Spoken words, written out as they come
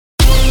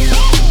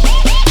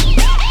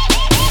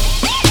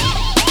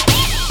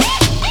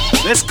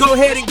Let's go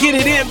ahead and get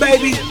it in,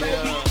 baby.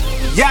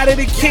 Yada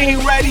the King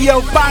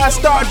Radio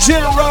 5-star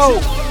General.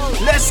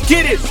 Let's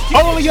get it.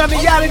 Only on the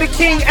Yada the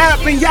King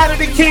app and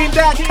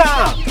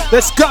yadatheking.com.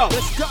 Let's go.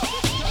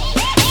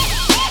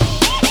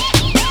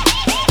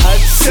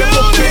 Until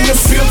in the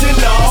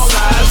building, all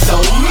eyes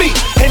on me.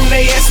 And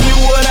they ask me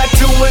what I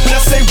do, and I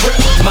say rep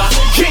my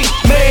king.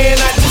 Man,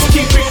 I just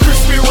keep it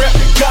crispy, rep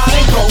God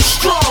and go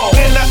strong.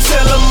 And I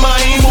tell them I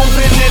ain't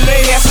moving, and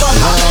they ask for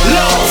how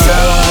long.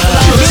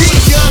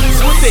 Young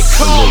is what they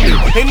call me.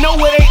 They know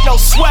it ain't no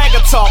swagger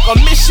talk. A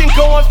mission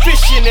going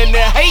fishing, and the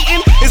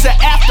hating is an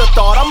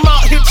afterthought. I'm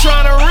out here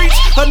trying to reach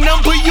a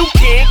number you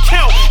can't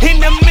count.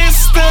 In the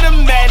midst of the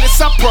madness,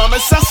 I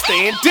promise I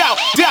stand out.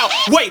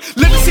 Wait,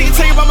 let me see you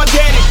tell you about my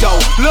daddy, though.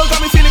 Look,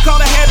 got me feeling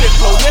called a habit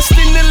flow.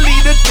 Destined to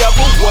lead the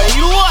devil way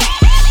like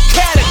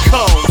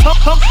catacombs.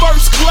 I'm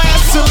first class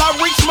till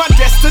I reach my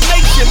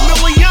destination.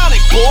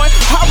 Millionic boy,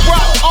 I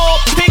rock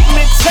all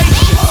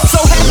pigmentation. So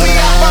happy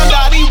I found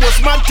out he was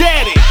my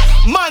daddy.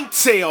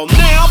 Montel,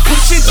 now I'm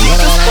pushing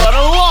Jesus for the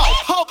law.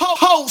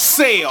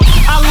 Wholesale,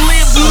 I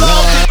live,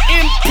 love,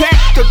 and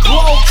impact the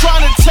globe.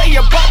 Trying to tell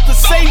you about the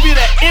Savior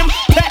that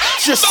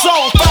impacts your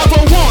soul.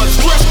 501s,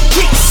 fresh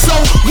kicks, so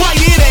white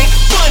it ain't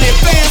funny.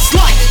 Fans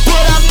like,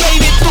 but I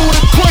made it through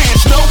the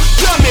crash. No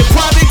dummy,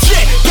 private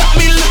jet got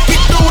me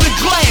looking through the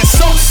glass.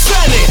 So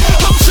sunny,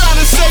 I'm trying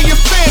to save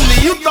your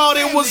family. You thought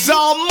it was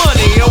all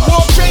money. A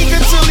world changer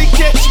till he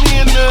catch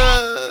me in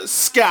the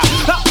sky.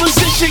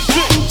 Opposition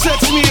couldn't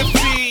touch me if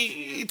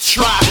he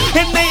tried.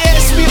 And they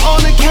asked me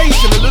on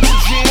occasion, a little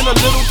gin, a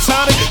little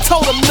tonic.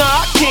 Told them,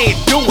 nah, I can't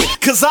do it,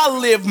 cause I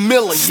live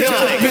millions. In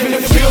the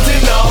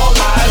building, all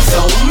eyes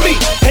on me.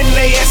 And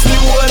they ask me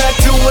what I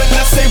do, and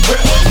I say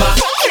rep my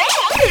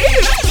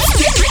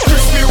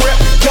crispy rep,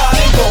 God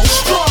and go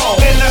strong.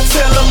 And I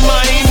tell them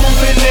I ain't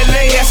moving, and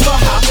they ask for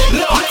how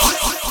long.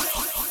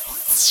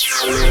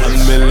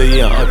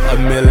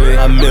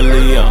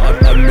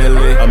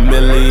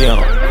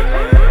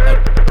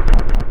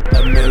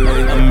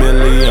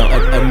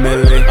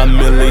 A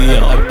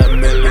million.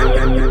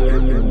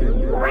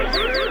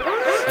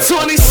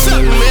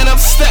 Man, I'm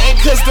staying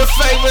cause the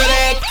favor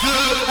that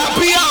good. I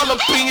be all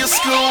up in your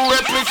school,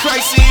 reppin'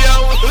 Christ in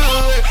your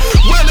hood.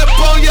 Run up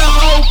on your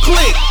whole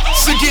clique,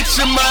 so get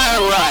your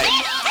mind right.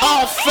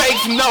 All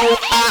faith, no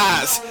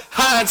eyes,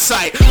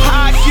 hindsight.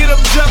 I get them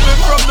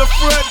jumping from the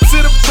front to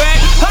the back.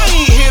 I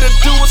ain't here to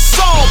do a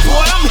song,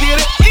 boy, I'm here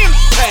to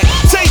impact.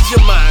 Change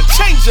your mind,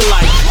 change your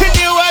life. And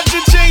you out to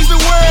change the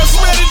world,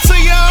 spread it to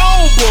your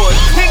own boy.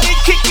 And you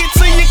kick it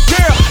to your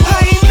girl.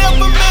 I ain't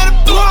never met a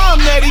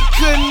blonde that he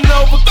couldn't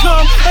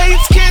overcome.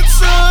 AIDS,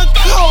 cancer, and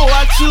cold,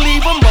 I should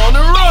leave him on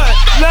the run.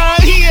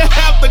 Nah, he ain't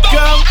have to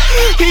come.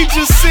 He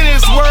just sent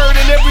his word,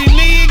 and every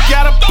knee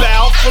gotta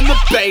bow from the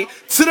bay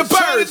to the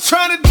birds.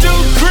 Trying to do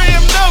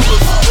gram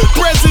numbers,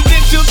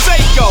 presidential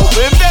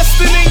takeover,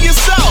 investing in your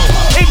soul,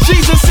 and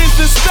Jesus is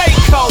the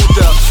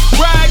stakeholder.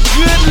 Ride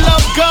good,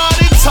 love God,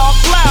 and talk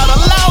loud.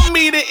 Allow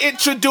me to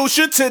introduce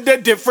you to the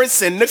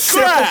difference in the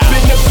crowd.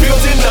 In the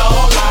building,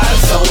 all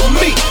eyes on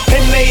me.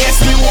 And they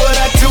ask me what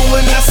I do,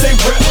 and I say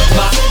rep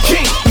my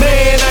king.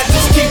 Man, I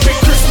just keep it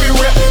crispy,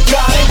 rep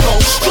God and go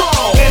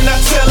strong. And I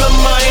tell them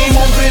I ain't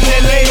moving,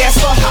 and they ask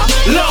for how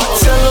long.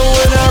 Tell them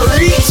when I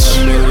reach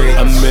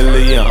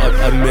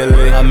A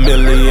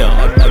million.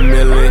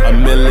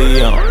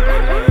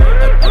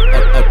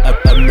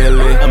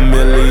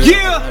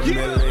 Yeah.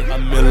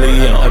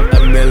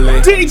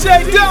 DJ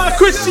Don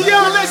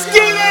Cristiano, let's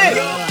get it.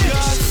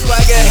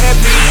 Swagger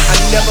heavy, I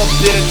never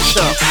been a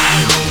chump.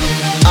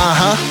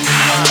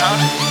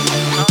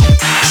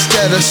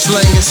 Instead of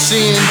slinging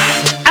sin,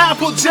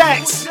 Apple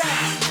Jacks,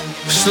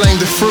 sling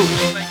the fruit.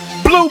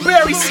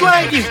 blueberry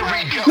slanging.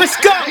 Let's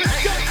go.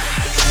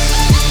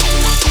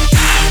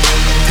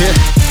 Yeah.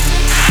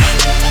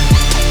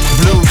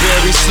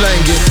 Blueberry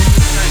slanging.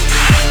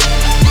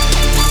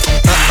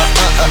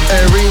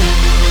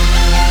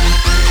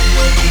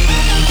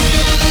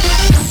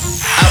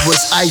 I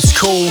was ice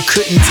cold,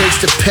 couldn't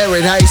taste the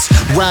paradise.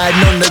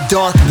 Riding on the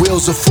dark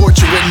wheels of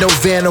fortune with no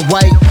Vanna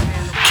White.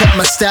 Kept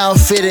my style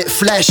fitted,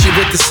 flashy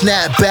with the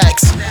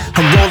snapbacks.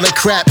 I'm rolling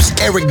craps,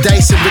 Eric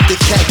Dyson with the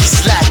khaki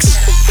slacks.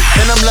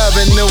 And I'm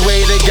loving the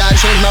way that God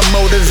changed my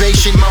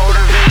motivation.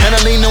 And I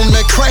lean on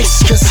the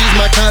Christ, cause he's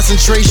my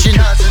concentration.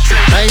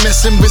 I ain't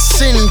messing with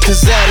sin, cause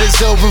that is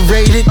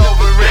overrated.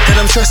 And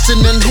I'm trusting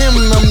in him,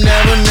 I'm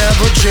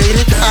never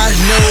jaded. I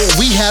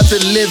know we have to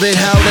live it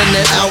out in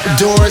the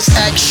outdoors.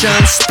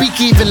 Actions speak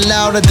even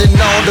louder than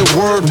all the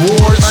word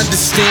wars.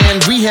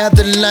 Understand, we have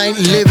the light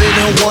living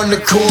on one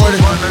accord.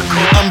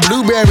 I'm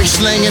blueberry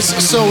slinging,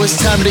 so it's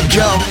time to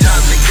go.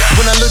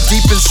 When I look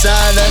deep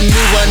inside, I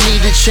knew I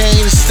needed change.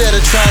 Instead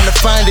of trying to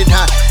find it,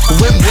 I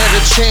went where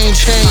the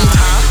change came.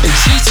 And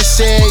Jesus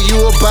said,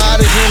 you abide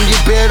in him, you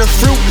bear the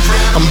fruit.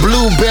 I'm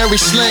blueberry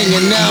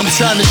slinging, now I'm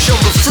trying to show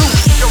the fruit.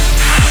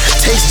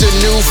 Taste the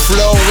new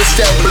flow, it's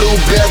that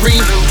blueberry.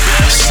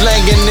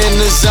 Slanging in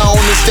the zone,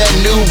 it's that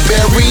new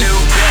berry.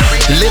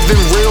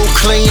 Living real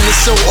clean,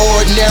 it's so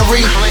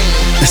ordinary.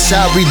 That's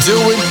how we do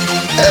it,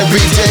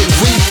 every day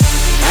we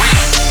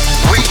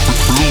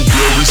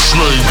Blueberry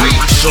slang,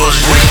 blueberry slang,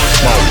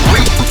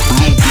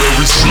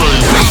 blueberry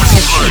slang, blueberry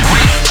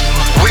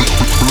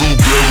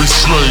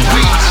slang.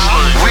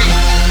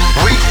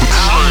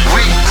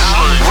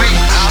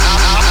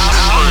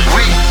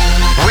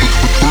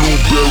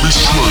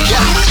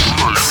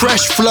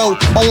 Fresh flow,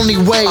 only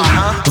way.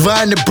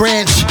 Vine the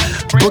branch,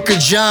 Book of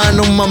John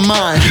on my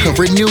mind. A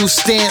renewed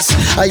stance.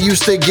 I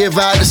used to give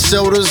out the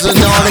sodas and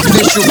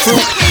artificial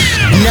fruit.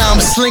 Now I'm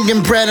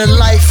slinging bread and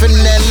life and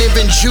that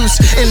living juice.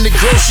 In the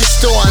grocery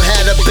store, I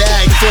had a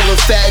bag full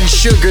of fat and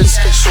sugars.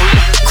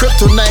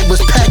 Kryptonite was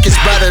packaged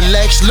by the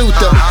Lex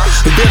Luthor.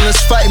 Villains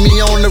fight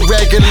me on the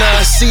regular.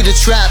 I see the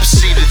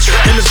traps.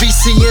 And the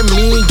VCM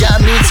me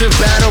got me to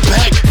battle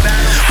back.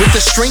 With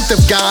the strength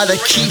of God, I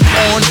keep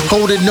on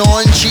holding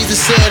on. Jesus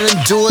said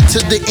endure to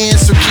the end,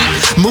 so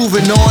keep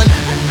moving on.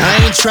 I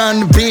ain't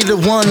trying to be the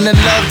one that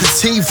love the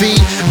TV.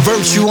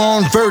 Virtue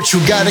on virtue,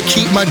 gotta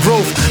keep my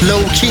growth low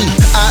key.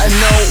 I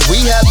know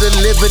we have the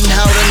living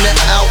out in the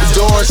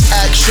outdoors.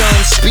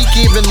 Actions speak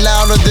even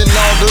louder than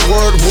all the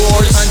word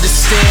wars.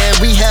 Understand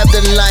we have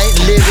the light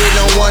living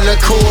on one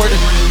accord.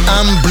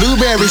 I'm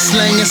blueberry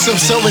slanging, so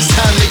it's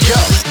time to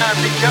go.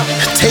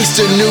 Taste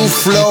a new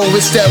flow,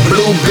 it's that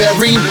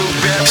blueberry.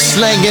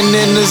 Slanging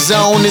in the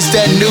zone, it's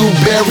that new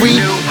berry.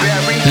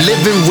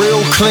 Living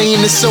real clean,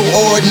 it's so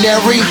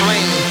ordinary.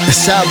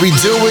 That's how we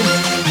do it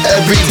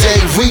every day.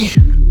 We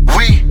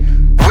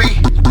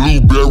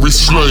Blueberry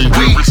slang,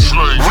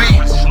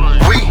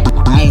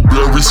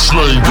 blueberry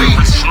slang,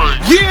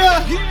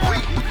 Yeah!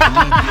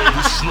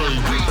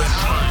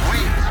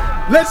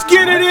 Let's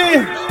get it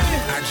in!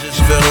 I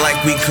just feel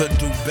like we could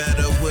do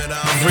better with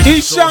our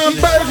Eshawn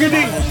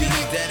Burgundy.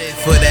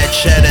 For that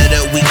cheddar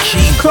that we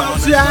keep.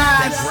 Close your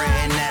eyes. That bread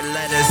and that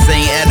lettuce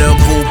ain't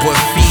edible, but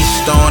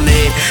feast on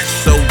it.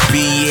 So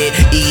be it,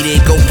 eat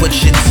it, go put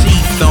your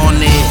teeth on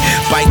it.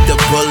 Bite the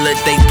bullet,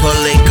 they pull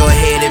it, go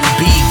ahead and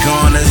be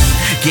goners.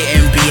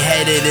 Getting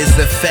beheaded is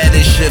the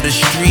fetish of the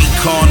street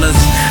corners.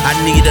 I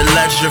need a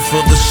ledger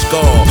for the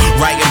skull.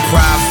 Writing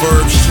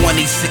Proverbs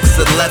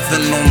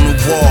 26:11 on the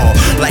wall.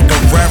 Like a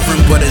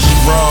reverend, but it's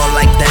raw,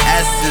 like the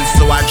essence.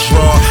 So I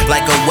draw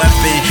like a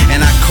weapon,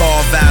 and I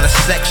carve out a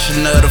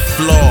section of the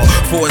floor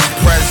for his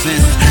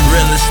presence.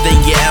 Realest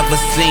thing you ever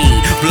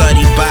seen.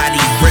 Bloody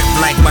body ripped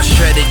like my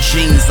shredded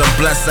jeans. I'm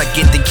blessed I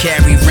get to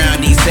carry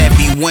around these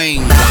heavy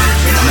wings.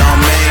 You know what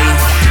I mean?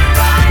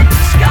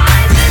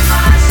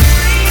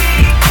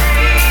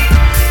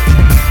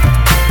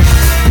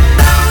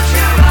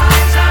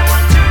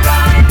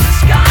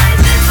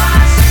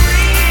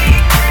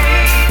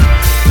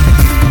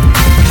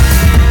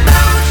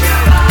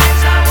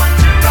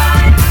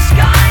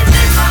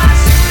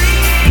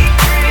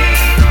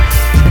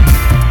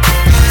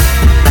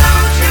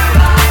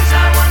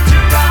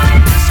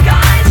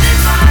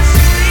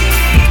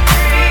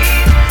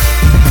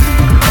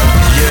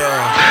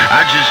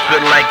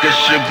 It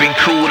should be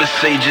cool to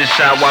say just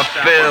how I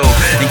feel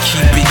and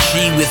keep it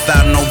G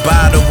without no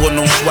bottle or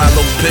no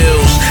swallow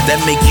pills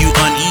that make you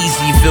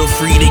uneasy. Feel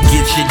free to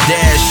get your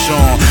dash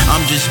on.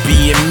 I'm just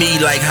being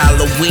me like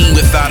Halloween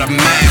without a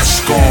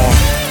mask on.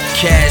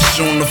 Cash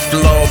on the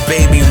floor,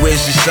 baby,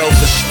 where's your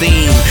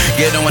self-esteem?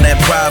 Get on that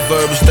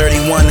Proverbs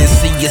 31 and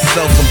see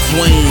yourself a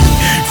queen.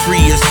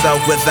 Free yourself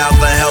without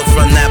the help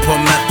from that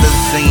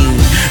promethazine.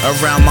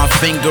 Around my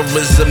finger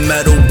is a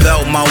metal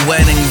belt, my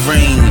wedding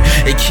ring.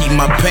 It keep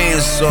my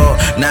pants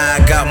off, now I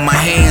got my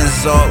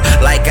hands off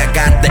like I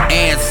got the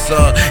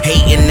answer.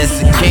 Hating is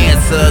a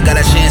cancer, got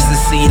a chance to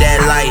see that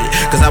light,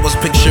 cause I was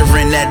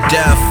picturing that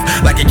death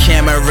like a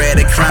camera at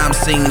a crime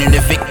scene, and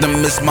the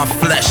victim is my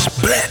flesh.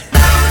 Bleh.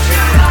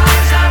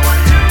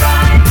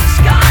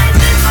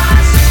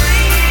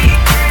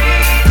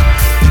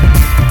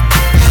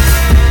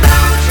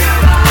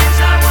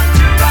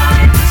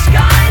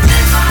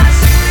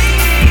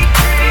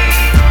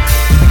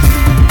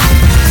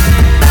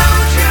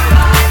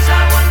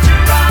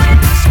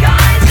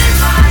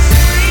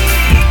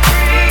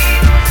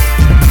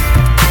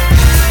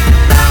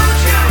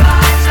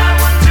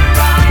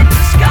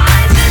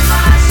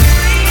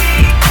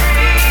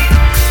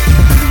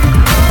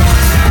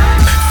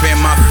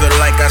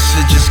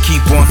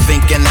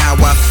 Thinking how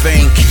I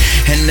think,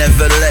 and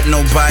never let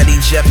nobody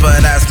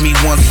jeopardize me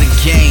once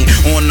again.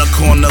 On the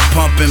corner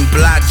pumping,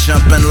 block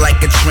jumping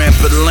like a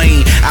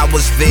trampoline. I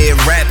was there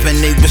rapping,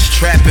 they was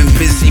trapping,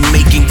 busy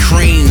making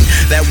cream.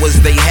 That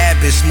was they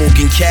habit,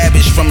 smoking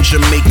cabbage from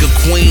Jamaica,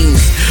 Queens.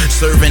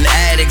 Serving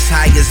addicts,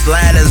 highest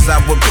ladders, I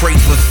would pray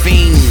for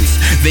fiends.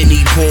 Then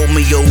he pulled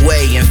me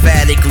away,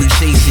 emphatically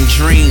chasing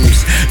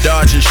dreams.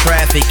 Dodging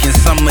traffic, and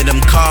some of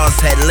them cars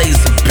had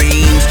laser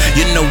beams.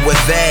 You know what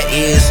that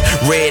is,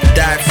 red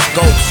dot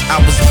scopes. I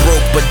was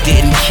broke but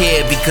didn't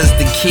care because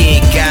the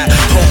kid got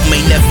hope.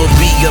 May never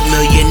be a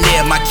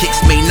millionaire, my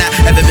kicks may not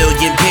have a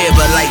million pair,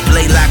 but like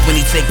Blaylock when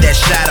he take that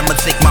shot, I'ma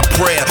take my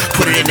prayer,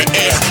 put it in the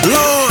air,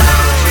 Lord.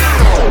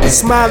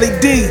 Smiley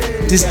D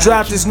just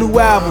dropped his new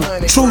album,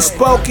 True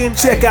Spoken.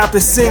 Check out the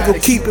single,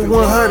 Keep It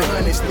 100.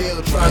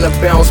 Trying to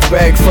bounce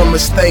back from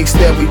mistakes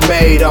that we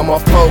made. All my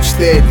folks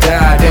that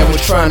died and we're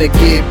trying to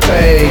get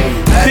paid.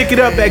 Pick it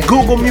up at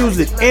Google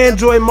Music,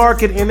 Android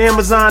Market, and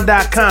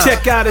Amazon.com.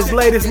 Check out his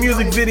latest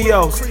music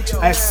videos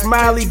at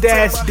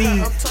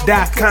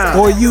smiley-d.com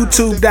or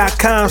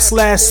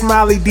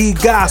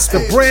youtube.com/SmileyDGospel.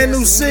 The brand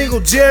new single,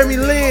 Jeremy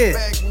Lin.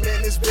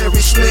 It's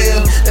very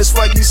slim. That's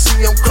why you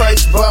see him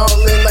Christ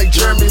ballin' like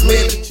Jeremy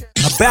Lin.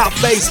 About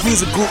Face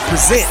Music Group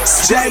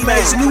presents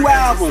J-May's new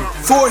album,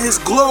 For His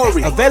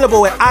Glory.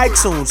 Available at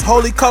iTunes,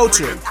 Holy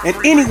Culture, and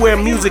anywhere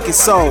music is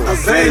sold.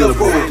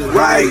 Available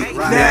right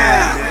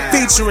now.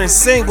 Featuring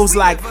singles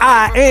like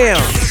I Am.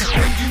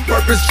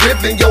 Purpose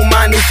driven, your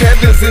mind is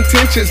heaven's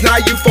intentions. Now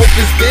you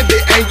focus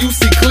vivid and you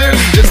see clearly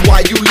just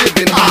why you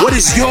living. What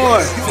is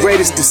your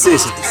greatest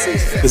decision?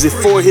 Is it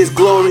For His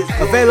Glory?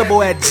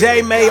 Available at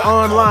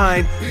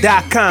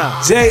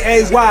jmayonline.com.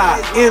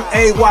 JAYMAY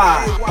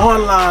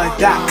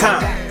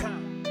online.com.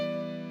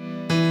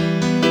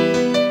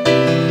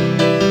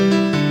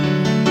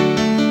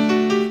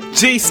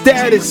 G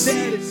Status.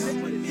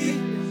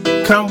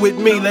 Come with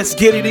me, let's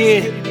get it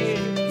in.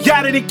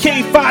 Yada the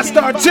King,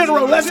 5-star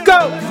general, let's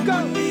go.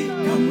 Come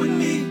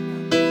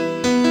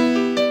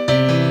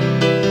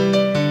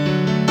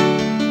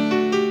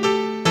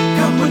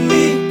with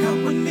me.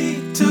 Come with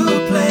me to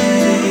a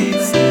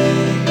place.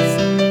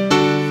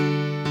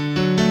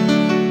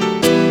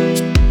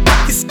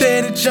 You're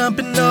steady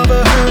jumping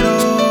over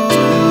hurdles,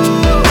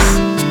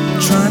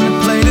 trying to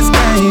play this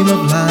game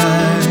of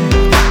life.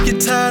 You're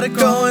tired of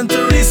going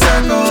through these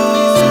circles,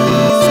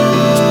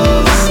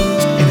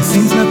 and it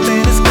seems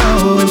nothing is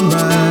going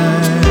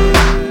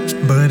right.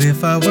 But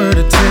if I were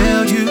to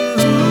tell you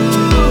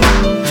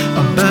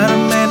about a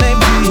man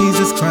named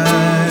Jesus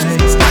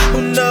Christ,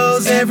 who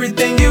knows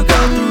everything you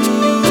go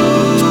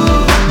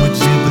through, would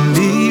you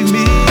believe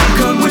me?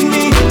 Come with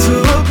me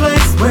to a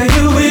place where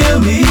you will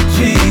meet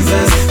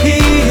Jesus. He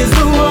is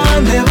the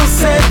one that will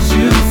set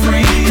you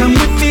free. Come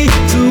with me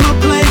to a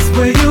place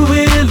where you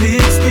will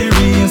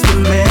experience the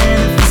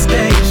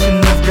manifestation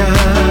of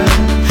God.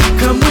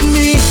 Come with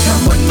me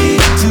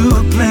to a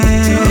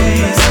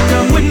place.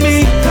 Come with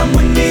me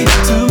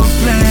to a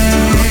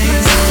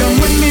place. Come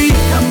with me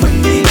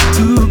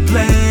to a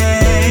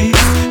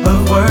place of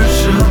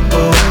worship.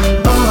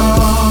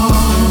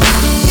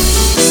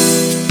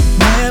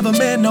 Never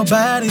met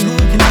nobody who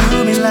can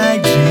do me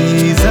like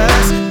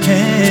Jesus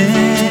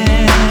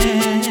can.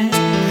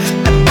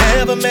 I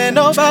never met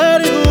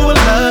nobody who will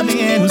love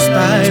me in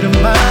spite of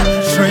my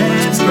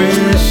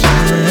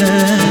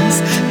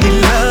transgressions. He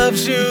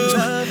loves you,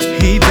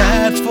 he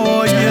died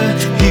for you,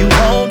 he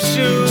wants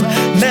you.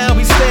 Now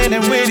he's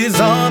standing with his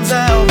arms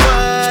out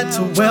wide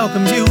to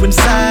welcome you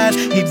inside.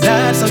 He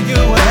died so you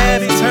will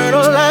have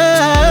eternal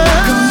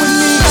life. Come with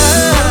me to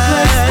a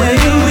place where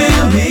you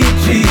will meet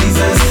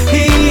Jesus.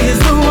 He is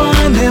the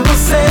one that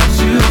will set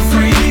you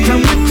free.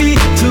 Come with me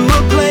to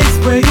a place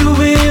where you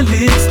will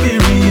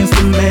experience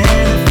the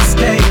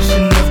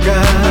manifestation of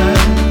God.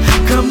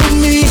 Come with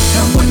me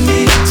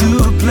to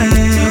a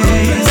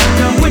place.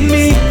 Come with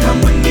me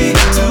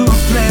to a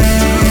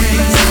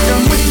place.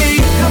 Come with me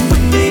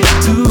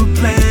to a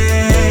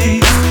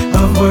place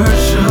of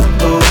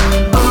worship.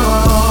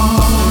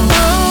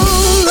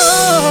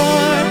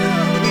 Lord,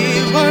 we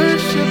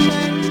worship you.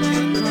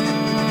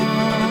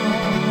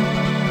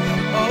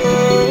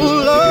 Oh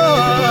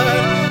Lord,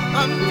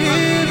 I'm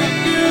giving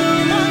you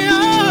my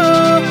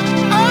all.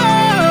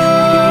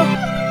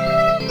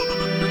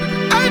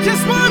 I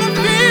just wanna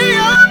feel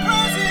your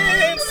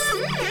presence.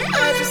 I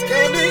just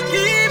came to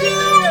give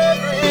you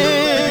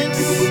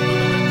reverence.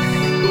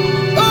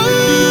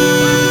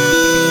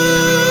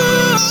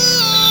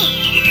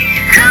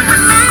 Come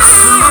with me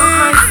to a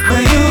place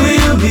where you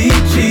will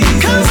meet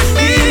Jesus.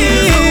 He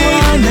is the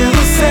one that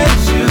will set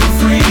you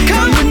free.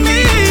 Come with me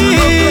to a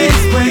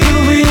place where you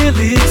will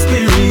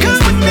experience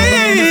the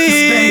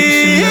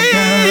manifestation of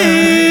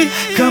God.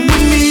 Come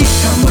with me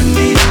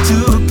to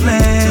a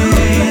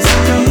place.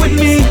 Come with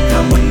me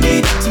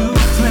to a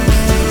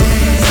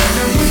place.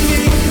 Come with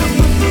me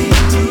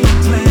to a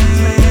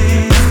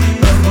place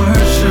of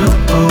worship.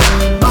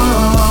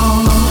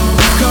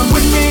 Come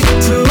with me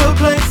to a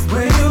place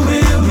where you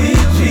will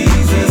meet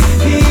Jesus.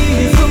 He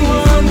is the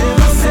one that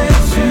will set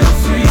you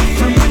free.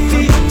 Come with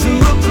me to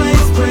a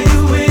place where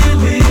you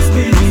will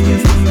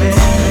experience the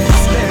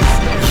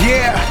manifestation.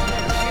 Yeah.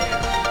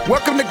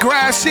 Welcome to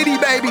Grind City,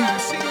 baby.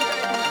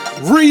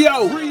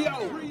 Rio,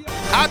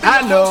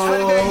 I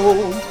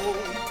know.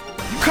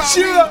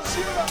 Chill.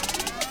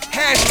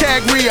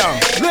 Hashtag Rio.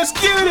 Let's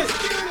get it.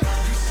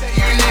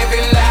 You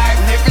living life,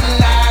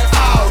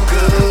 all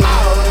good.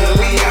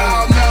 We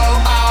all know,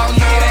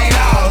 it ain't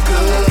all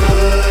good.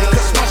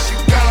 'Cause once you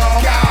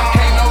gone,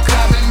 ain't no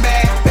coming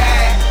back.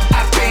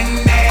 I've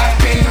been there, I've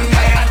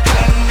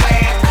done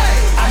that.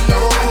 I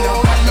know.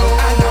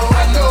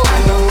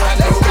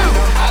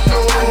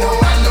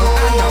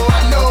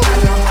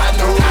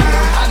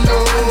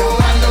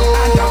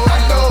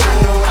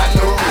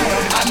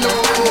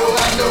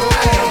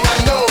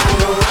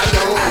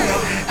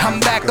 I'm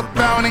back up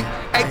on it,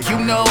 hey, you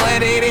know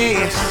what it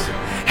is.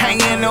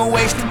 Hanging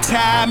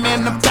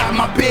rhyming about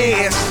my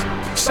biz.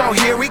 So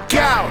here we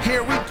go,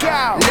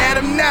 let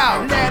them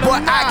know. Boy,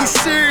 I get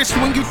serious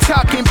when you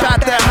talking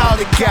about the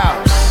Holy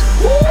Ghost.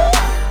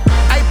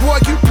 Hey boy,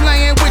 you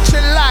playing with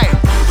your life.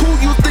 Who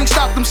you think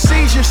stopped them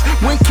seizures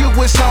when you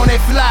was on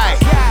that flight?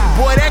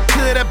 Boy, that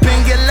could have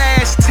been your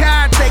last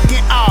time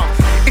taking off.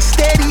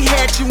 Instead he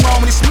had you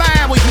on his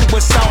mind when you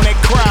was on that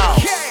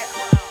cross.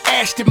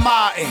 Aston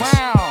Martin,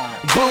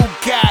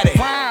 Bugatti,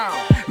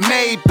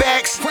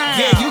 Maybachs,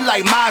 yeah, you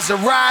like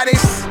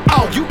Maseratis.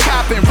 Oh, you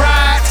copping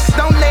rides,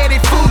 don't let it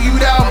fool you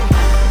though.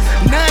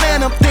 None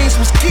of them things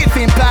was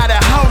given by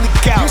the Holy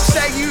Ghost. You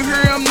say you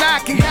hear him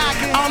knocking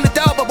on the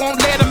door but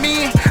won't let him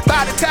in.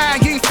 By the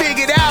time you ain't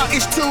figured out,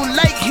 it's too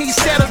late, he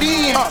settled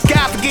in.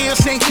 God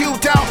forgives and you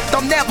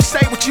don't never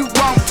say what you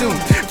won't do.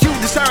 You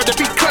deserve to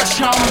be crushed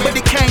on, but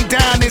it came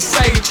down and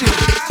saved you.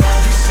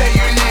 You say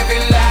you're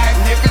living life,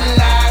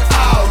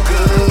 all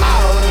good.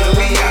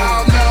 We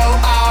all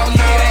know,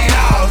 it ain't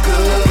all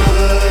good.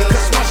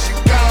 Cause once you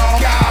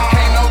gone,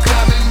 ain't no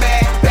coming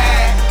back.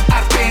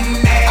 I've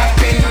been there, I've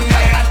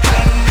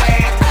done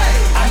that.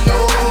 I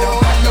know.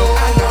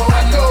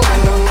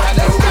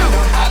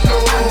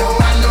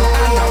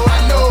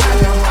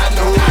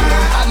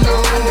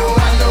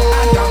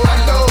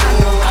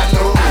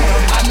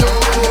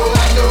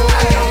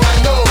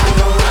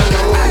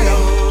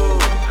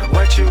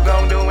 What you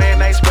gon' do when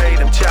they spray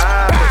them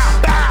choppers?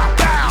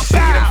 You see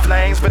them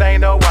flames, but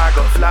ain't no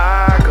wagga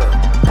flagger.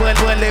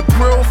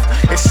 Bulletproof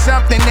is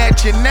something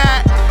that you're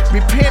not.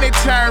 Repent and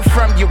turn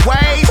from your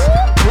ways.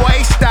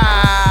 Boy,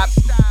 stop.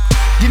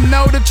 You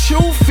know the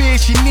truth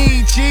is you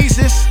need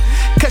Jesus,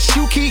 cause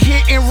you keep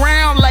hitting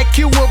round like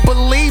you a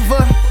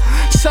believer.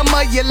 Some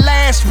of your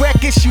last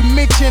records you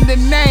mentioned the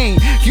name.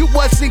 You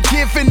wasn't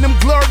giving them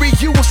glory,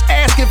 you was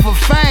asking for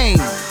fame.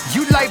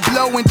 You like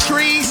blowing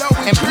trees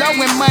and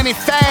blowing money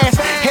fast.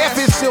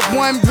 Heaven's a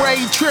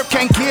one-way trip,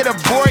 can't get a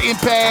boarding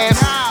pass.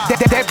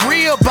 That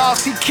real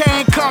boss, he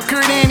can't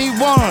conquer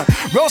anyone.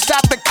 Rose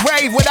out the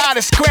grave without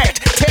a scratch,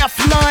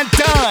 Teflon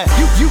done.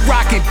 You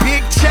rocking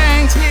big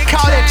chains,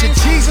 call that your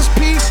Jesus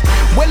piece.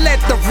 Well,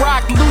 let the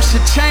rock loose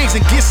your chains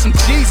and get some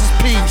Jesus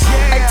peace.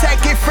 Hey,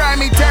 take it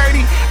from me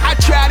dirty, I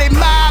tried it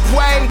my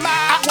way.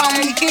 I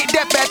only end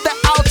up at the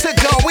altar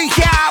going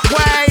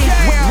Yahweh.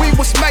 We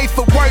was made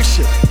for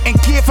worship and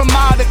give him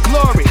all the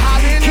glory.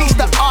 He's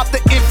the author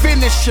and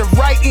finisher,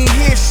 writing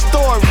his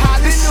story.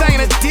 This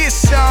ain't a diss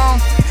song,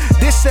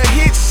 this a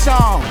hit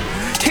song.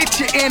 Hit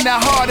you in the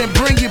heart and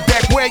bring you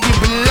back where you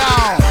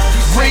belong.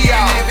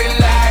 Real. Living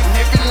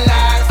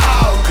life,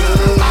 all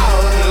good.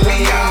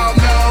 We all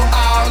know,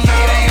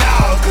 it ain't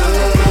all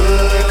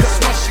good. Cause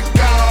once you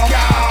gone,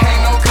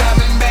 ain't no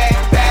coming back.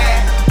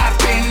 I've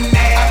been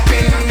there, I've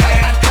done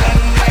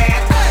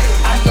that.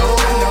 I know.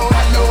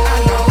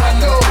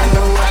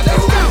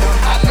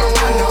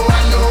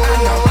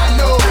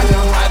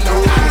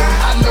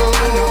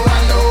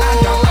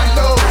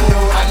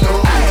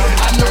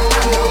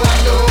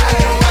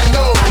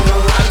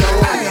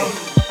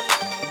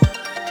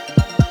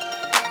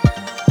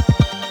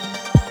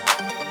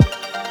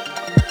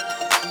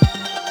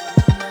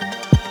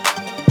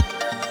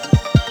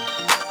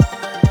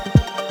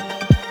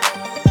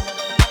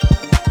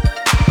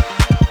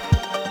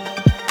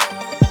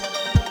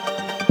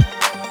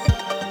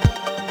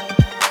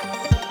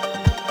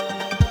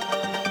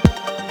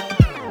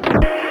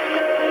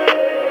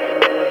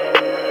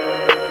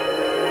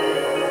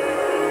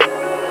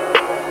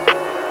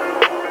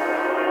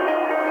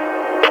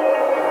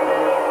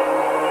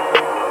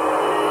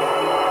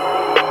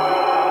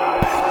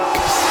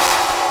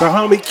 The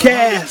homie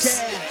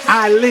Cass,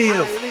 I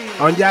Live,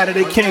 on Yada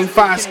the King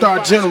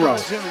 5-star General.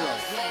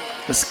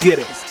 Let's get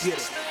it.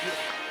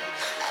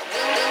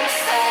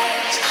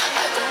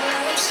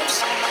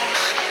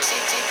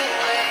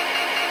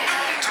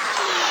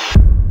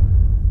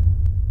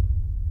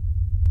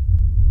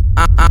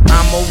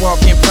 I'm a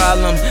walking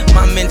problem,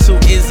 my mental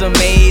is a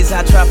maze.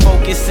 I try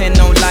focusing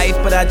on life,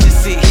 but I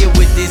just sit here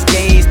with this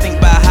gaze. Think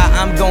about how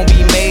I'm gon'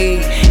 be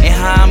made and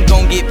how I'm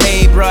gon' get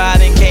paid. Bro, I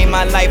done gave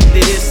my life to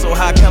this, so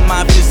how come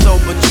I feel so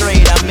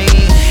betrayed? I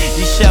mean,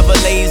 these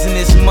Chevrolets and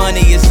this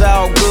money is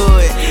all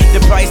good. The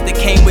price that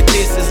came with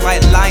this is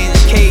like lions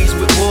caged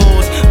with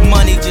wolves.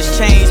 Money just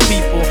changed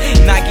people,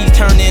 Nike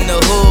turned into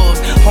hooves.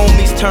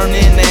 Homies turned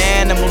into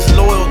animals,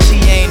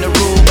 loyalty ain't the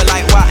rule. But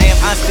like, why am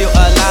I still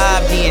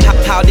alive then?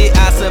 How did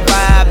I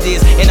survive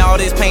this? And all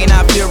this pain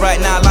I feel right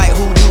now, like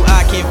who do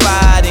I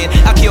confide in?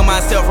 I kill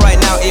myself right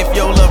now if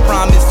your love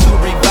promise to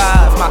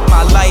revive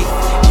my life.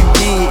 You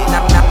did,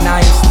 now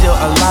you're still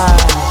alive.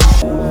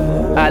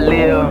 I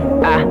live,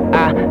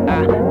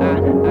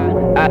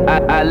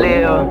 I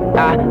live,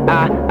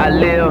 I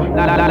live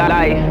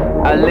life.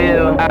 I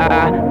live,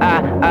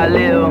 I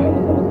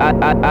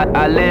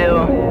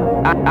live,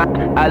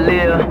 I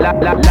live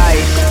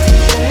life.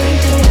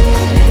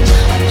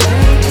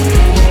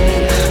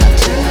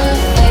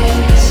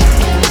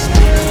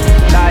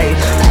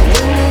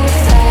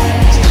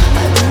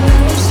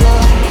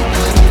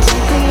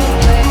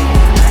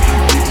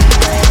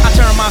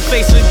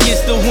 Face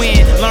against the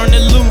wind, learn to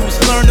lose,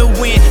 learn to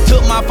win.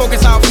 Took my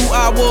focus off who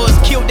I was,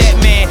 killed that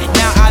man,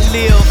 now I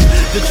live.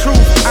 The truth,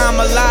 I'm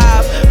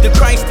alive, the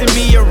Christ in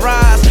me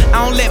arise.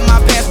 I don't let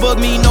my past bug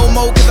me no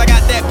more, cause I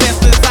got that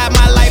best inside.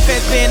 My life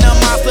has been a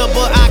monster,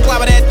 but I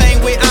clobber that thing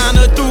with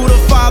honor through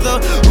the Father,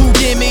 who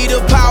give me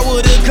the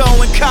power to go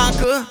and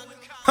conquer.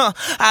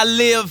 I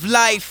live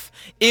life,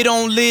 it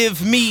don't live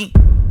me.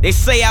 They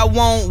say I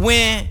won't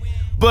win,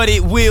 but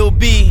it will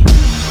be.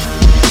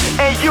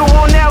 And you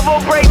will never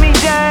break me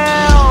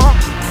down.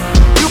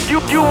 You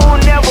will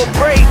never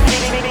break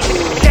me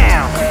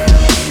down.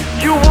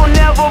 You will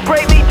never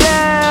break me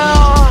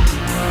down.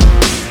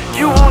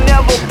 You will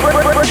never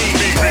break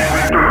me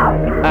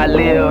down. I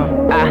live,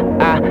 I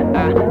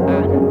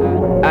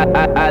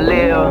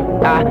live,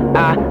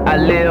 I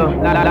live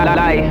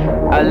life.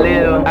 I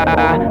live,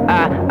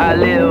 I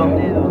live,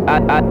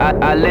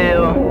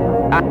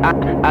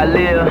 I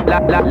live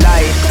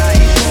life.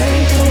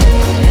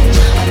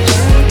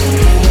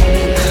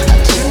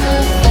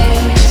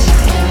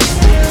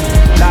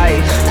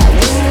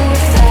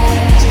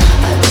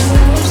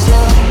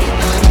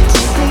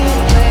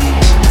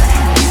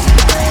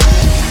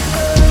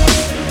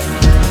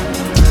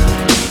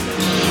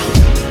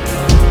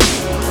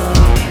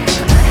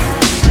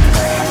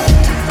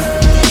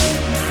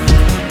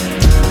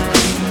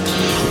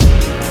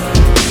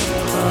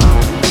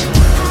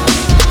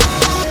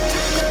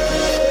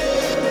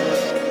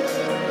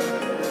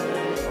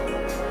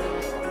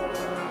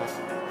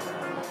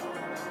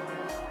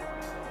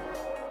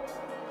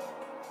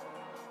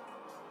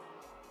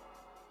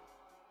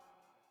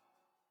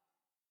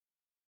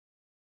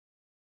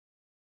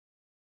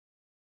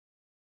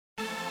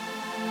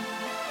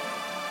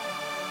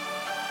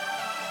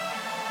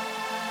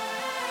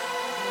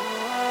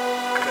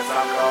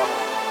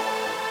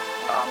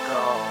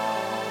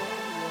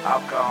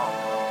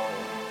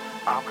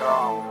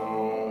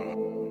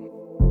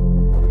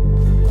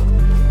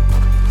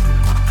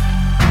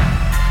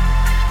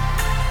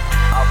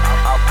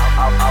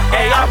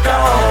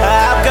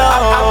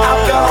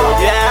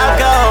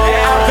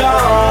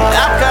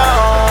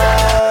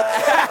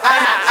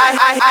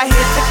 I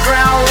hit the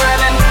ground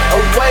running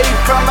away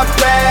from my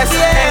past,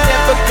 ain't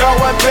never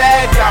going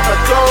back. I'ma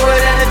throw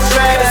it in the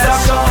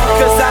trash,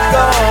 cause I'm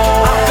gone.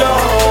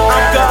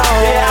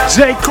 Yeah,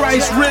 J.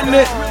 Christ written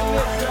it.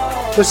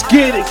 Let's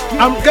get it.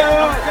 I'm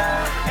gone.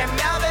 And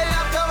now that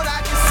I'm gone,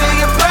 I can see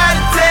your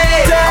body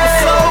take. I'm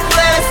so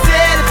glad I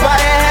said it, but I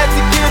had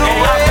to get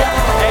away.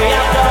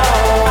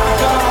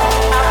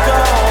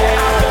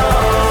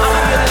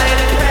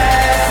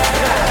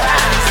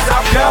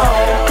 I'm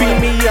gone. Beat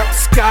me up,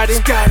 Scotty,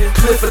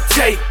 cliff a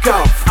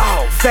takeoff.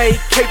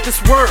 Vacate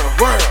this world,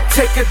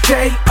 take a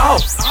day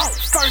off.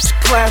 First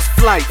class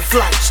flight,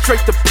 straight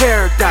to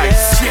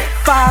paradise.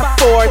 5,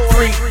 4,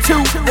 3,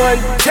 2,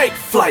 1, take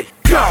flight.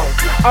 Go.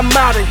 I'm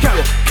out of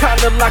here,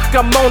 kinda like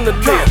I'm on the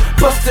limb,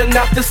 busting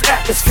out this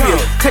atmosphere.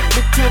 Take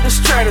me to the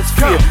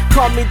stratosphere.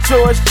 Call me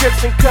George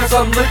Jetson, cause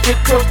I'm looking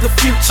towards the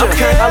future.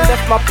 I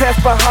left my past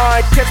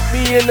behind, catch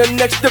me in the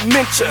next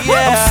dimension.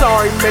 I'm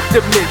sorry, meant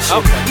to mention.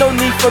 No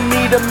need for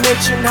me to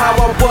mention how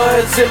I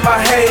was in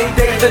my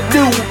heyday. The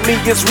new me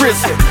is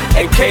risen,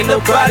 and can't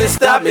nobody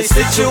stop me.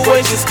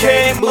 Situations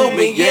can't move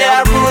me.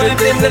 Yeah, I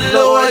rooted in the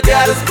Lord,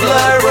 got His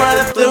blood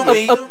running through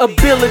me.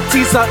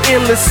 Abilities are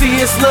endless, see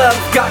His love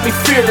got me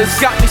fearless,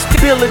 got me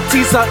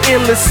stabilities are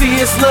endless, see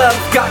His love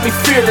got me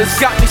fearless,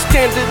 got me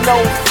standing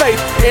on faith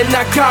and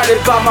not guarded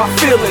by my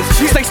feelings.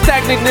 Stay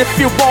stagnant if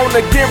you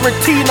wanna,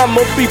 guaranteed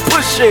I'ma be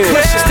pushing.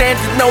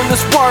 Standing on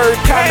this word,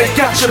 kinda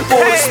got your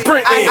boy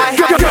sprinting. I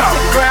hit the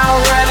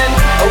ground running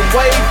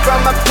away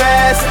from my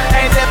past,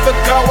 ain't never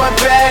going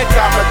back.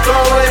 I'ma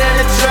throw it in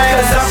the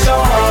trash. I'm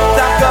gone.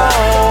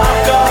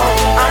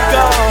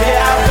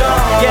 Yeah, I'm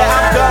gone. Yeah,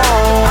 I'm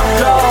gone.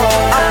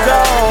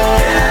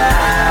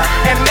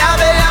 And now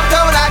that I'm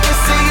gone, I can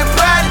see your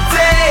body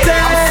take.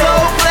 I'm so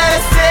glad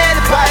I said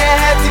it, but I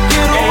had to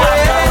get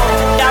away.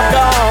 I'm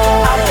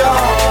gone.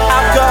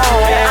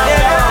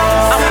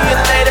 Yeah, see you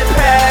later,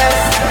 past.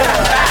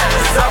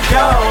 I'm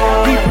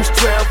gone. Hebrews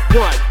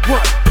 12:1,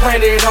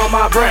 planted on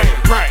my brain.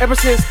 Ever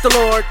since the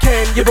Lord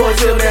came, your boys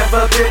have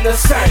never been the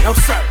same.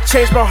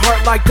 Changed my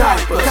heart like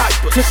diapers,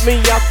 took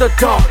me out the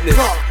darkness,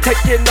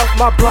 taking off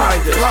my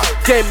blinders,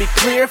 gave me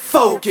clear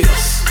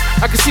focus.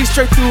 I can see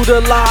straight through the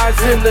lies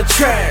in the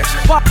trash.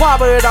 Why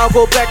would I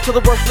go back to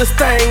the worthless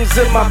things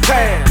in my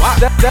past?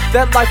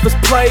 That life was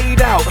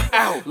played out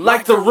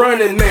like the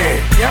Running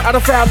Man. I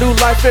done found new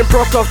life and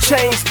broke off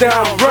chains,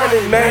 now I'm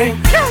running, man.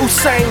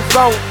 Usain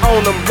Bolt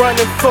on them,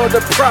 running for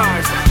the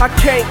prize. I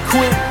can't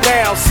quit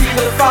now, see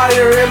the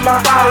fire in my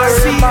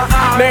eyes.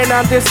 Man,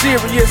 I'm that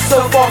serious, so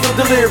far from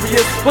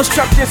delirious. Was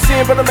trapped in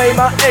sin, but I made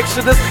my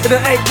exodus, and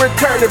it ain't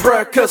returning,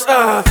 bruh. Cause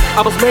I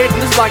was made in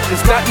this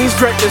likeness, not these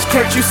reckless.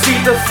 Can't you see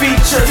the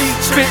features?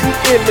 Spitting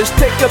image,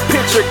 take a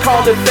picture,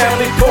 call it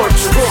family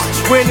portrait.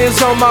 When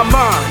it's on my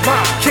mind,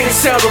 can't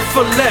settle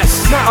for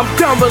less. I'm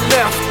done with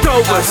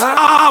leftovers,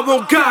 I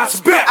want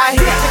God's best. I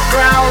hit the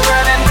ground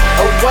running,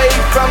 away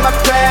from my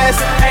past.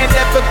 Ain't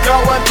never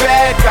going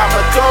back,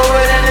 I'ma throw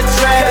it in the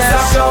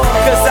trash.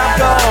 Cause I'm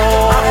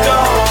gone, I'm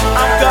gone,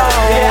 I'm gone.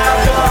 Yeah, I'm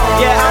gone,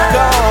 yeah, I'm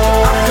gone,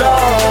 I'm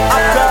gone,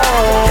 I'm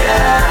gone.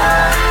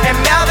 Yeah. And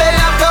now that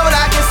I'm gone,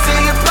 I can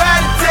see a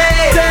brighter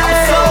day. I'm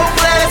so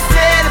blessed,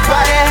 if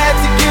I had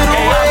to get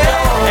away.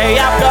 Hey,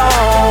 I'm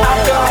gone, I'm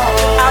gone,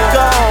 I'm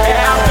gone,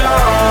 yeah, I'm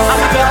gone.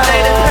 I'm gonna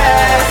let it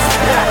pass.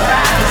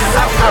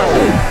 I'm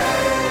gone.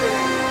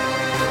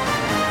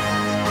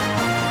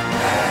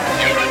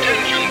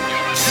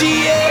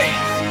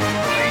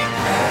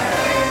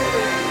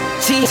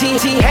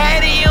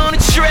 Hattie on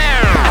the trail.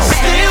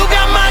 Still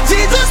got my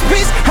Jesus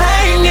piece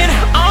hanging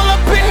all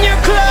up in your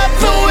club.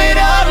 Throw it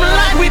up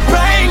like we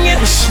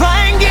banging.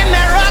 Slanging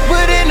that rock,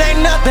 but it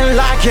ain't nothing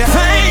like you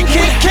think.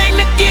 We came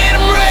to get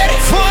them ready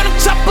for them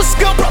choppers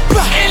go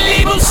and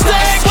leave them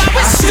stacked.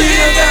 I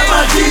still got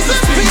my Jesus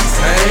piece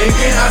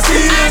hanging. I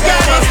still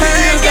got my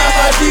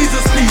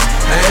Jesus piece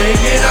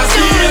hanging. I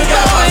still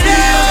got my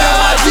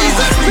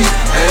Jesus piece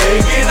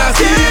hanging. I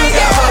still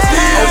got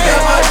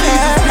my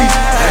Jesus piece.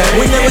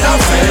 Whenever I'm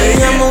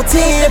saying I'm on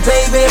 10,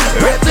 baby.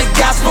 Rep the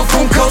gospel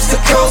from coast to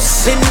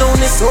coast. Sitting on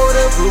this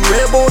order for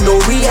rebel. No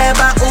rehab,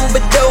 I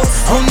overdose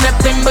on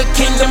nothing but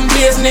kingdom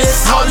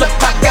business. All up,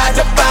 I got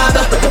the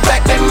Father. But the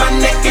fact that my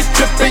neck is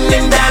dripping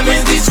in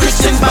diamonds, these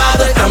Christians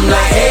bother. I'm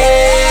like,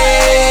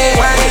 hey,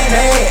 why ain't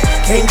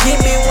that? Can't give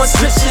me one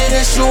scripture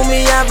to show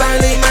me I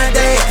violate my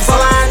dad.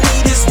 All I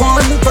need is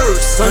one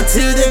verse.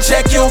 Until then,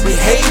 check your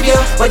behavior.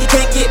 But you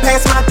can't get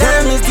past my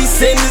diamonds. These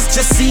sinners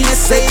just see the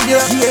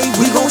Savior. Yeah,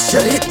 we gon'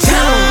 shut it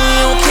down. We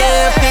don't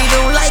care if they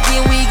don't like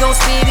it. We gon'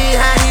 spit it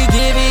how he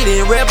give it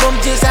and rep them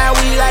just how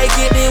we like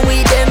it. And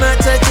we dare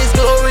not touch his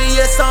glory.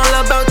 It's all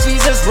about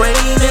Jesus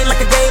reigning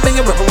like a game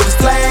and rapping with his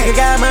flag. I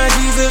got my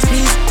Jesus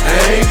piece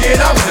hanging.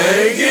 I'm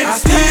hanging. I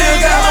still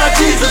got my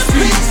Jesus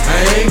piece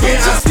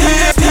hanging. I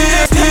still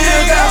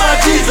got my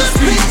Jesus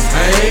piece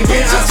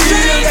hanging. I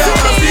still got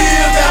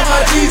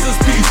my Jesus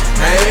piece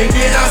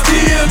hanging. I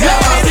still got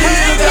my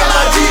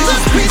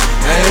Jesus piece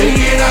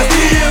hanging. I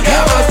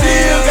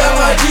still got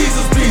my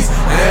Jesus piece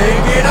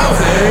hanging. I'm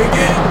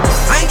hanging.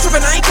 I ain't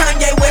trippin', I ain't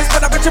Kanye West,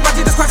 but I bet you my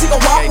Jesus Christ, he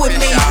gon' walk with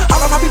me.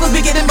 All of my people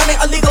be getting money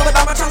illegal, but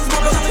all my chances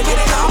won't go to get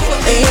it off of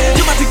me.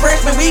 You might be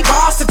freshmen, we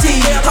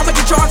varsity. I'ma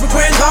get charged with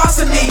grand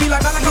larceny. Be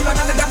like, I'm not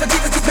down to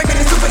Jesus, just making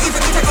it super easy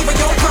to take over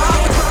your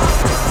property.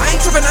 I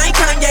ain't trippin', I ain't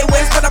Kanye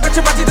West, but I bet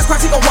you my Jesus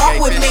Christ, he gon' walk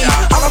with me.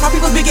 All of my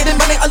people be getting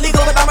money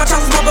illegal, but all my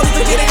chances won't go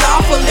to get it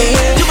off of me.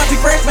 You might be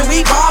freshmen,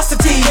 we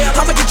varsity.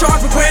 I'ma get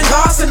charged with grand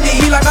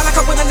larceny. Be like, I'm not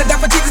down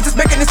for Jesus, just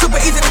making it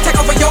super easy to take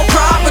over your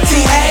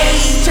property. Hey,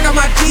 check out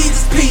my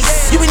Jesus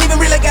piece. You ain't even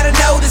really gotta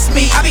notice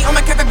me. I be on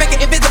my Kevin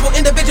Bacon, invisible,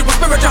 individual,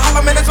 spiritual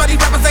hollow man. That's why these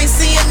rappers ain't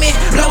seeing me.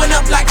 Blowing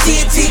up like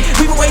TNT.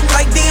 We been waiting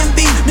like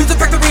DMV. Music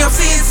factory on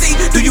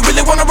CNC. Do you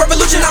really want a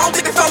revolution? I don't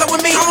think they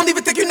following me. I don't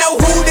even think you know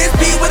who this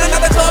be with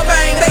another club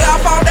bang. They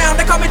all fall down.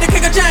 They call me the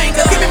king of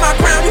Jenga. Give me my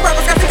crown. You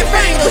rappers got sticky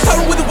fingers.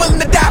 Told them we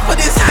willing to die for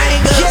this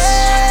hanger.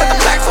 But the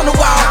plaques on the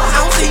wall.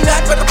 I don't see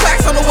nothing but the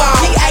plaques on the wall.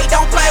 He ain't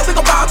don't play. We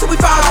gon' ball till we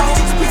fall.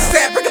 Jesus piece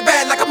sad. Bring it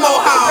back like a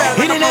mohawk.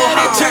 In and out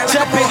of church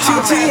up in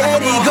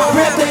QT80. Go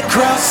rep that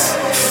cross.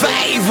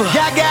 Favor,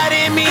 I got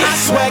in me. I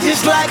swag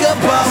just like a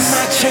boss.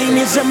 My chain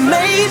is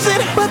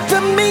amazing, but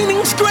the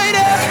meaning's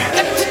greater.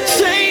 Let the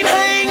chain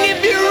hang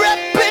if you're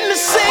reppin' the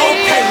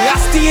same. Okay, I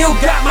still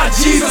got my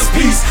Jesus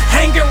piece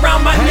hanging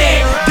around my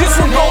neck. This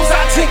one goes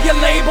out to your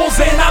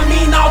labels, and I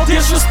mean all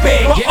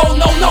disrespect. But oh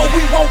no,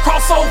 we won't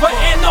cross over,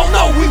 and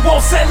no, we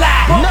won't sell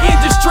out.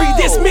 Industry,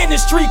 this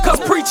ministry, cause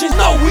preaching,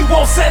 no, we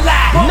won't sell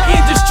out.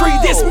 Industry,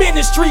 this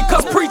ministry,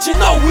 cause preaching,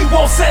 no, we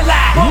won't sell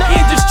out.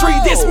 Industry,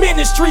 this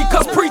ministry,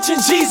 cause preaching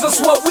Jesus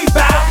what we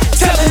bout.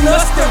 Telling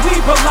us that we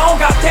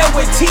belong out there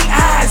with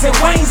T.I.'s and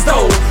Wayne's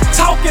though.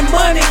 Talking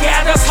money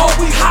at us, hope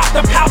we hop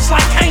the pouch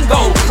like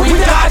Kango. We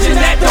dodging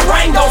that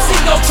Durango,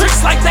 see no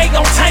tricks like they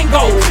gon'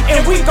 tango.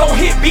 And we gon'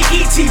 hit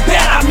BET,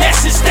 bet our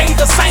message stay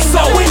the same.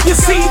 So when you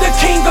see the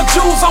king of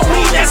jewels on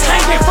me, that's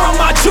hanging from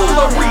my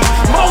jewelry.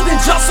 More than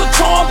just a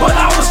charm, but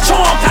I was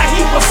charmed how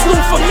he was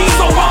slew for me.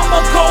 So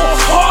I'ma go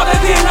harder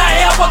than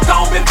I ever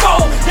gone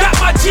before. Got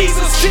my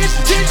Jesus piece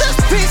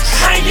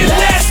hanging,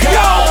 let's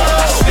go.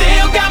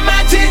 Still got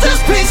my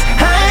Jesus piece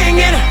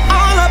hanging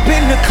all up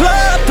in the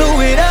club. Throw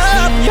it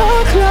up in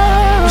your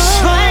club.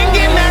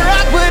 Slanging that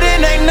rock, but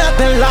it ain't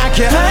nothing like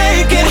you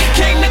like it.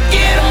 Came to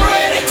get them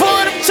ready for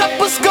them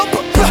choppers go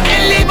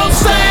and leave them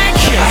sank.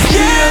 I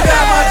still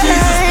got my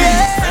Jesus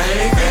piece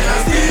hanging. I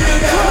still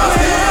got my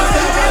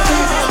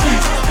Jesus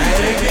piece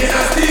hanging.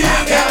 I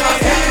still got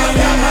my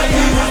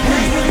Jesus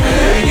piece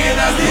hanging.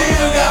 I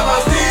still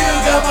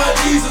got my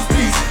Jesus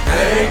piece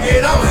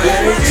hanging. I'm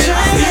hanging.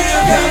 I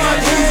still got my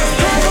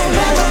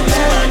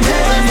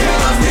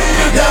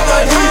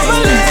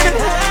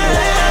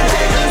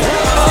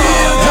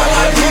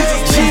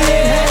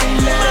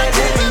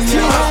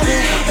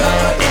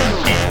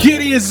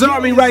Jesus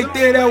Army right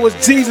there. That was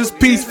Jesus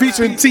Peace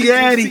featuring T.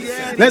 Addy.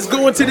 Let's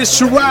go into this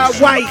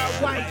Sherrod White.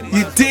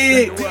 You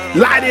dig?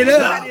 Light it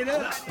up.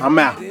 I'm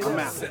out.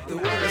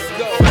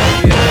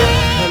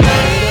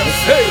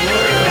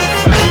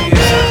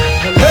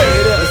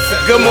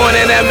 Good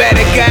morning,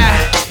 America.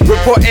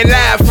 Reporting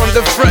live from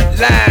the front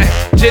line.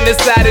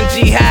 Genocide and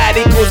jihad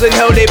equals an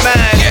holy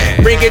mind.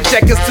 Bringing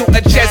checkers to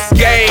a chess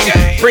game.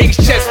 Brings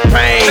chest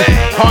pain.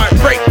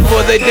 Heartbreak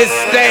for the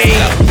disdain.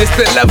 It's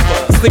the lover,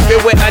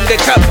 sleeping with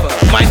undercover.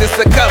 Minus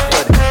the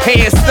covered.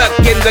 Hands stuck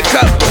in the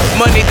cover.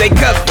 Money they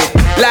covered.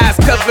 Lies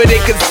covered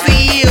and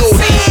concealed.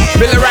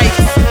 Bill of rights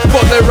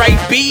for the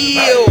right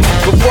bill.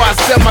 Before I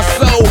sell my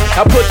soul,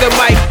 I put the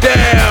mic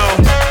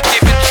down.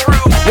 If it's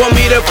true, want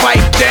me to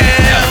fight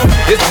down?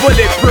 It's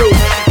bulletproof.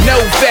 No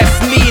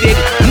vest needed,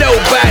 no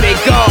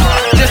bodyguard,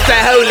 just a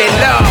holy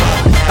law.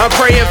 I'm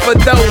praying for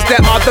those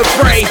that are the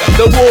prey.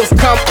 The wolves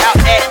come out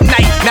at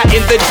night, not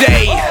in the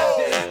day.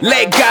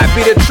 Let God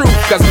be the truth,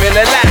 cause men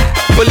are lie.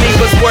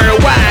 Believers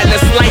worldwide,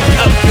 let's light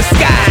up the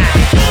sky.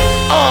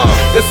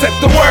 Let's set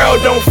the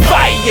world on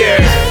fire.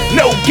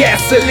 No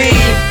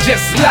gasoline,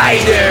 just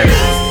lighters.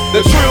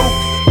 The truth,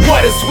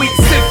 what a sweet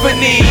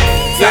symphony.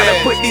 Time to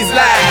put these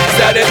lies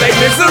out of their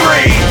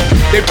misery.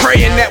 They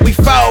praying that we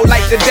fall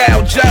like the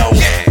Dow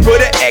Jones. Put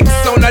an X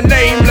on our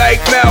name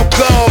like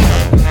Malcolm.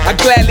 I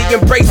gladly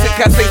embrace it,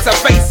 cause I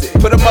face it.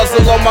 Put a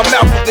muzzle on my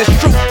mouth with this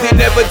truth, they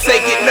never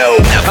take it, no.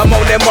 I'm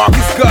on that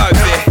Marcus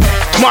Garvey,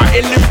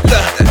 Martin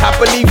Luther. I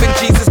believe in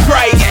Jesus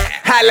Christ,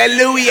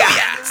 hallelujah.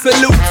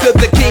 Salute to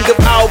the King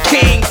of all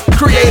kings,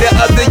 creator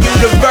of the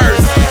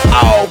universe,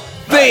 all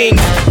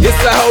things. It's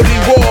a holy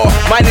war,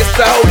 minus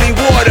the holy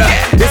water.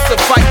 It's a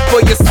fight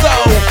for your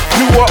soul,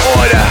 new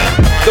order.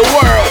 The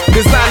world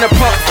designed to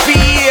pump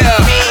fear.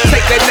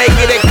 Take that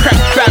negative crap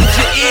out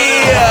your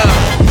ear.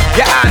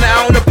 Your Honor,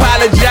 I don't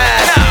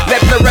apologize.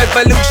 Let the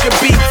revolution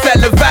be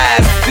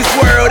televised. This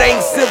world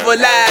ain't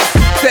civilized.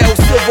 Tell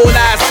civil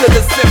lies to the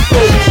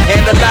simple.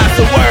 Analyze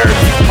the words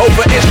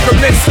over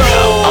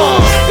instrumental.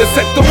 To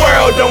set the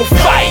world on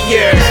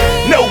fire.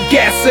 No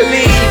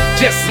gasoline,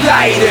 just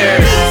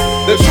lighters.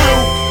 The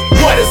truth,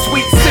 what a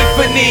sweet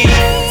symphony.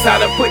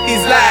 Time to put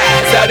these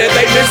lies out of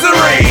their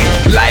misery.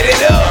 Light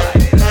it up.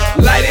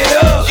 Light it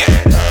up,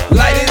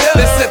 light it up.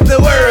 Let's set the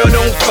world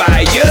on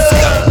fire.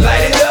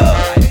 Light it up,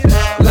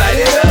 light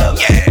it up,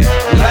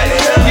 light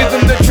it up. Give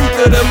them the truth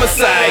of the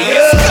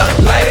Messiah.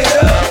 Light it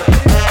up,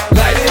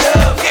 light it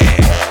up,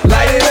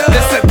 light it up.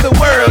 Let's set the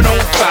world on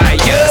fire.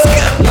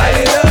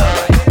 Light it up,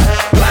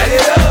 light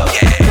it up,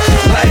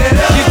 light it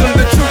up. Give them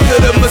the truth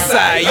of the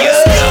Messiah.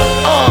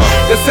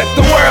 Let's set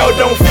the world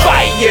on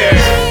fire.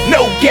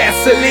 No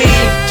gasoline,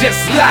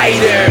 just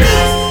lighters.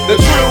 The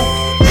truth,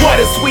 what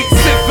a sweet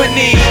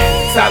symphony.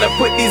 Time to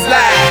put these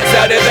lies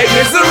out of their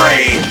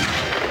misery.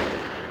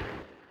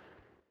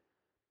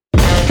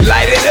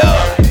 Light it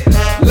up,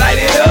 light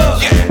it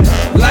up,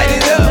 light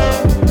it up.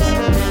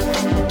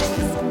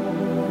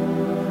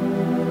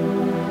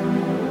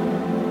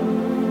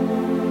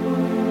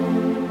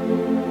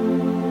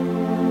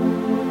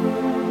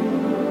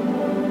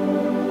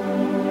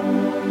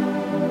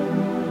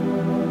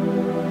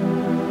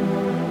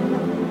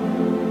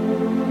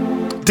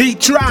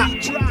 D-Trap.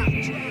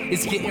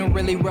 It's getting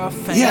really rough,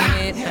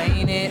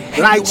 ain't it?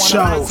 Light you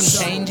wanna shows.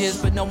 some changes,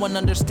 but no one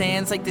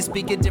understands. Like they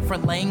speak a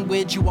different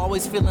language. You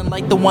always feeling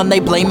like the one they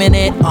blaming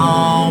it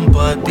on.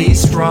 But be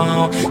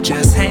strong,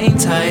 just hang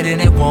tight and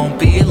it won't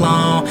be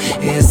long.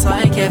 It's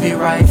like every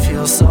right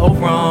feels so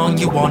wrong.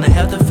 You wanna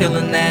have the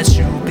feeling that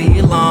you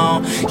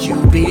belong. You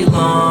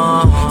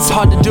belong. It's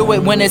hard to do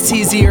it when it's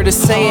easier to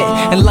say it.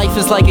 And life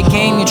is like a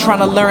game, you're trying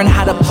to learn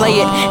how to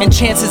play it. And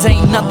chances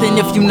ain't nothing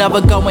if you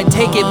never go and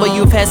take it. But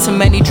you've had so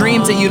many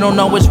dreams that you don't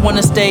know which one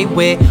to stay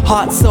with.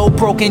 Heart so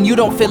broken, you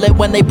don't feel it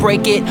when they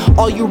break it.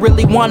 All you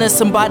really want is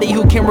somebody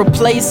who can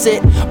replace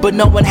it. But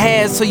no one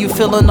has, so you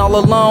feeling all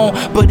alone.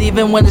 But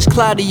even when it's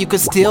cloudy, you can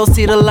still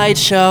see the light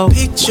show.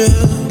 Picture,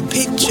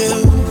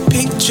 picture,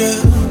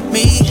 picture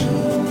me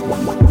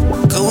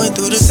going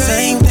through the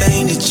same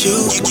thing that you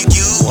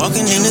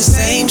walking in the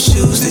same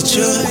shoes that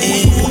you're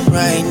in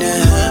right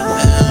now.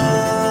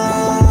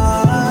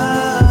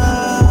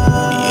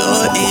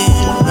 You're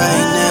in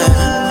right now.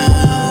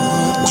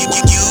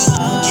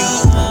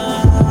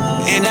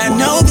 And I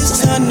know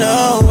this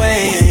tunnel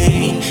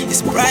ain't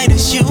as bright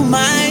as you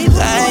might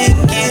like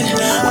it.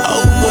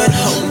 Oh, but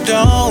hold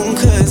on,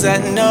 cause I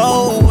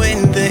know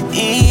in the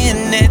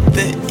end, at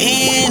the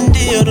end,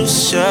 it'll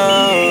show.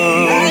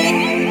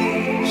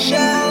 Light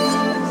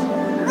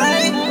shows.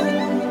 Light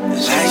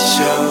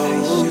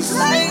shows.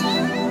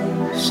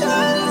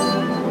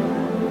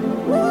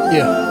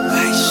 Yeah.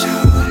 Light shows.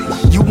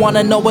 You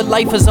wanna know what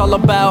life is all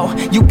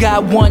about. You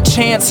got one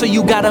chance, so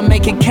you gotta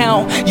make it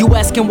count. You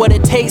asking what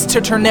it takes to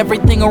turn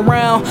everything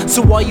around.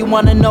 So all you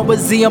wanna know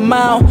is the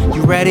amount.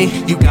 You ready?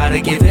 You gotta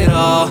give it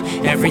all.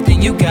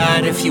 Everything you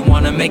got. If you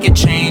wanna make a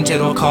change,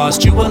 it'll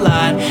cost you a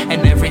lot.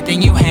 And every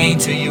everything you hate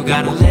till you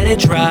gotta let it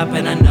drop.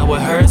 And I know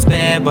it hurts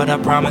bad, but I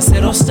promise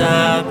it'll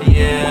stop,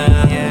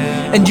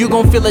 yeah. And you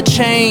gon' feel a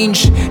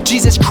change.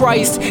 Jesus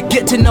Christ,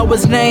 get to know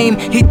his name.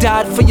 He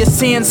died for your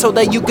sins so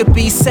that you could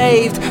be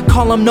saved.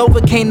 Call him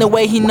Novocaine, the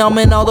way he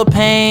numbing all the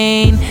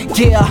pain.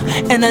 Yeah,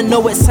 and I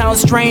know it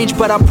sounds strange,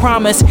 but I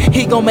promise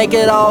he gon' make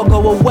it all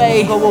go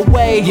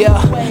away,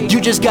 yeah. You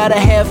just gotta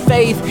have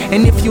faith,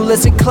 and if you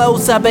listen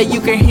close, I bet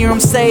you can hear him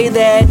say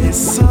that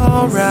it's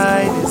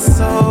alright, it's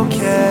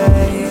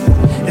okay,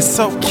 it's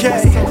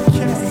okay.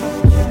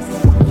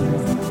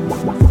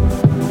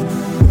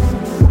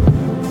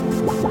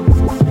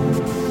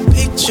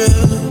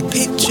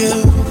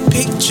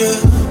 Picture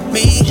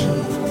me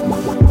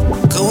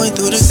going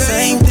through the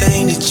same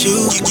thing that you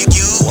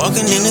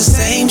walking in the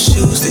same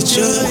shoes that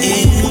you're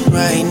in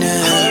right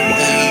now.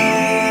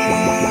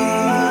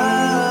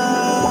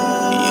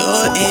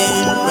 You're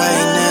in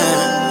right now.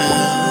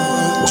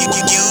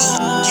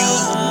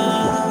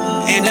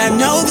 And I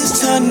know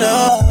this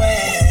tunnel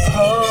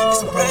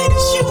is bright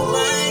as you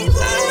might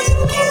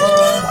like it.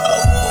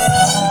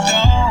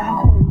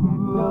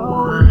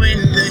 Oh, when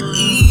the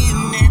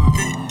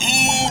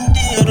end,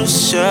 it'll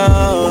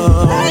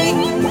show.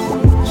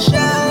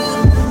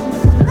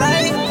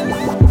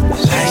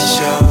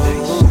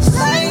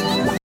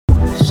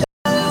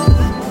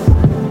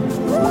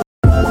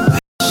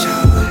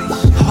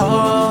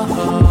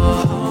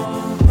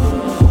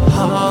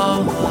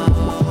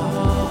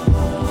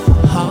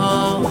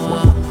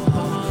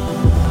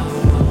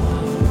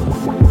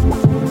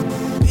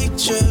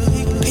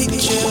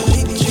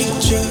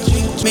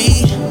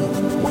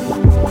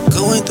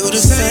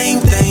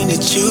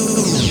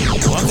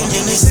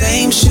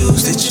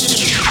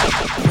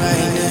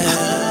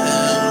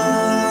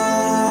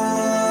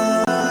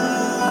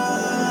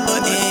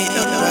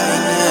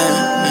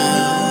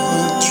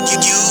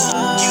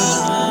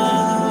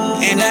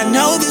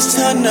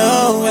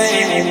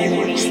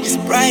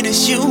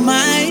 You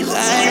might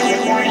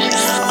like,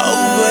 oh,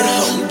 but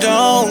hold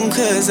on,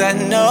 cause I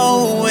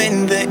know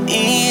in the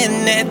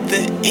end, at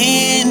the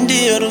end,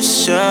 it'll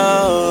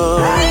show.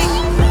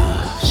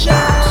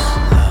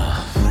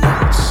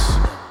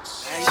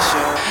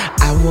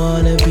 I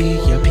wanna be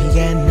your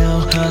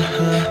piano,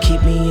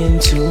 keep me in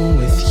tune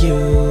with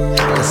you.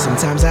 Cause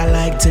sometimes I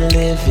like to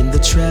live in the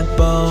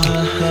treble,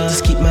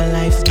 just keep my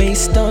life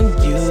based on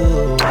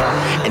you.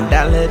 And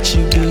I'll let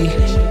you be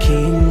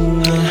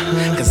king,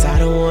 cause I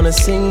don't wanna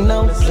sing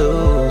no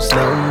blues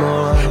no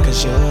more.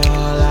 Cause you're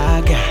all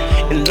I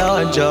got, and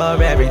Lord,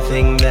 you're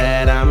everything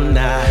that I'm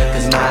not.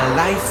 Cause my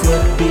life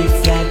would be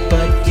flat,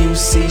 but you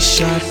see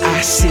sharp.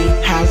 I see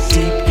how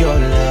deep your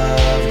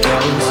love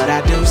goes. What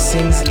I do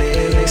sings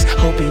lyrics,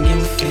 hoping you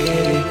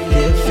feel it,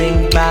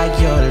 living by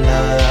your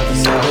love.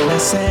 So I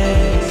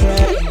say,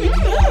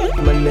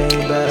 pray, my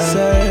neighbor,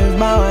 serve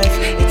my wife,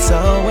 it's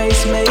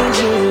always made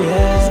you,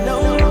 yeah.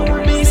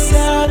 Don't be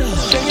sad,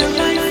 bring your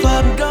life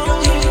up, go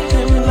hit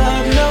them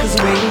love notes.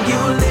 Cause when you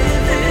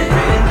live it,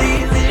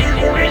 really live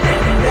it,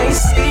 they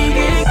see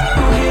it,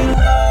 you hear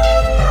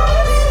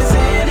love is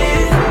in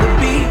it, the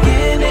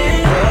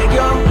beginning, yeah,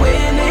 you're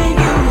winning,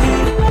 you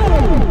hear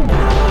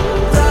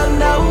love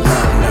knows,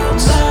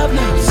 love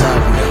knows, love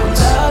knows,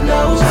 love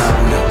knows,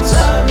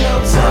 love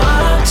knows,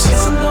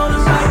 guess I'm gonna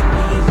write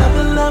me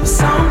another love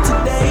song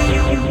today.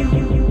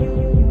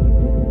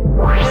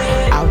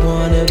 I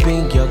wanna be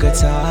your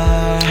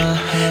guitar,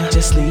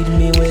 just lead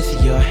me with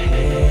your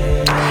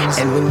hands.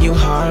 And when you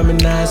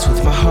harmonize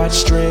with my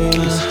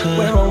heartstrings,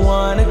 we're on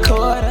one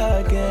accord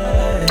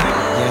again.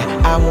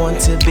 Yeah, I want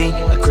to be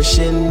a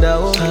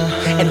crescendo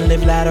and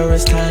live louder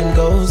as time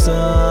goes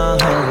on.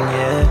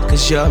 Yeah,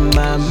 cause you're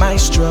my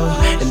maestro,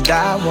 and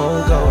I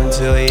won't go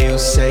until you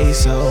say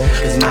so.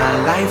 Cause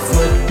my life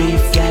would be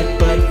flat,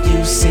 but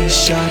you see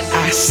sharp.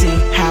 I see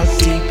how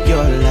deep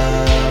your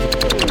love.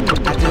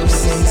 I do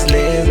sing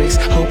lyrics,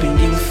 hoping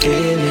you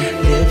feel it,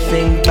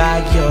 living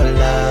by your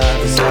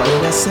love. So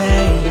when I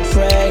say you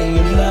pray,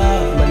 you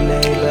love my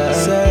neighbor,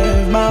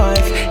 serve my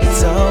wife,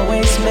 it's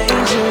always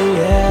made you,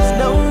 yeah. There's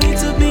no need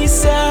to be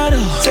sad,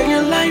 turn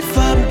your life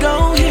up,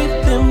 go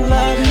hit them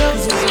love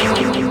notes.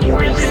 Really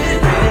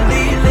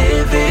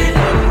live it,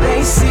 and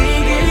they see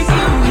it,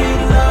 you hit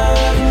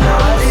love.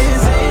 What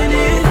is in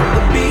it,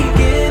 the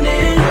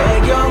beginning,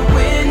 yeah, you're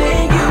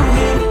winning, you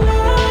hit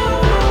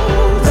love.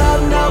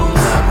 Love knows,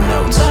 love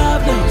knows,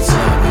 love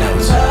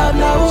knows, love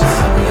knows,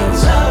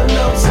 love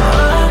knows,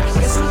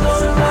 guess I'm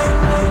gonna write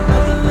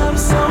another love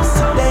song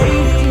today.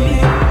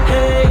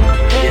 Hey,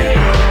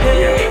 hey,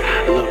 hey.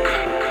 Look,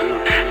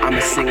 I'ma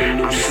sing a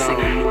new song,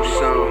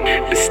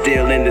 but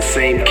still in the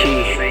same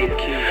key.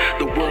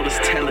 The world is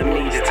telling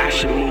me that I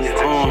should move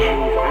on,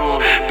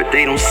 but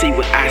they don't see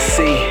what I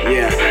see.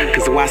 Yeah,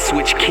 cause why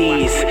switch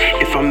keys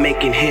if I'm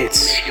making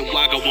hits?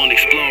 Why go on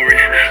exploring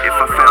if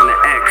I found an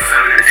X?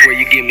 That's where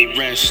you give me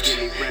rest.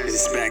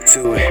 It's back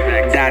to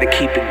it. Die to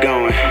keep it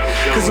going.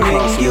 Cause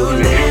when you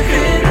live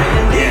it,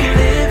 really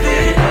live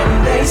it,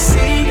 and they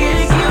see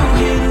it, you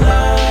get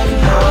love.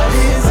 What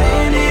is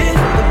in it,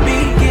 the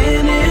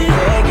beginning,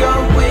 yeah,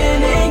 you're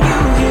winning,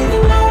 you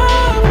get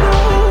love.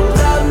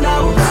 Love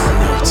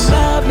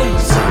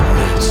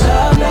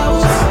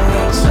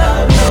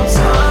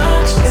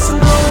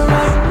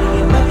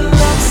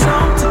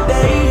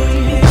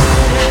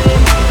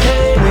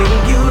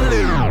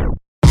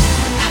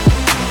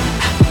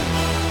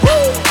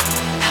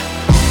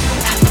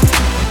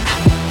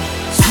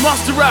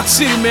Monster Rock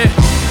City, man.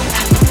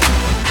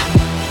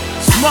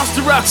 It's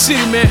Monster Rock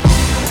City, man.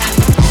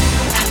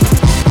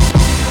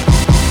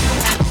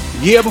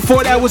 Yeah,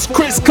 before that was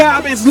Chris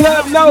Cobbins,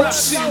 Love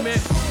Notes.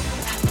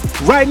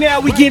 Right now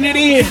we getting it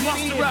in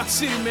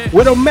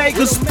with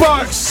Omega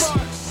Sparks,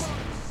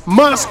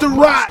 Monster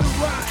Rock.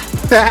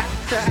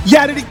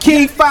 Yada the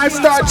King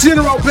 5-star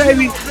general,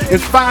 baby.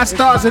 It's 5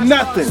 stars or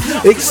nothing.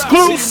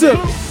 Exclusive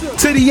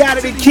to the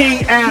Yada the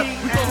King app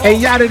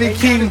and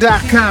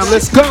YadaTheKing.com.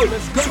 Let's go.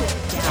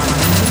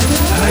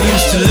 I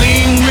used to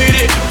lean with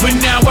it, but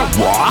now I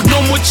walk.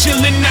 No more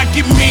chillin', I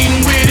get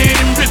mean with it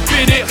and rip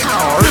it.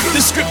 Rip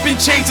the script and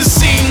change the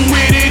scene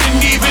with it, and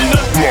even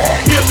the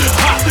hip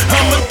hop,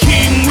 I'm a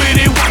king with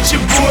it. Watch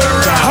your boy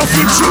rock. I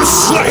feel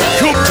just like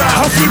him.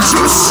 I feel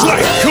just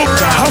like him.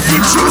 I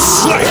feel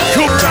just like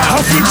him. I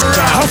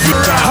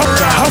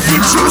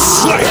feel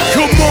just like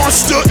a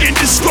monster,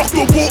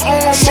 indestructible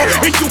armor,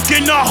 and you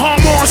cannot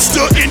harm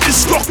monster,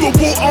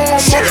 indestructible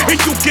armor, and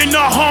you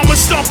cannot harm a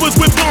stompers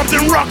with bombs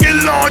and rocket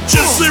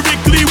launchers.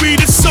 Lyrically we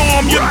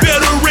disarm, you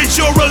better raise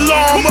your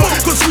alarm up,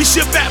 cause we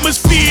shift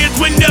atmospheres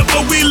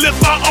whenever we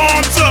lift our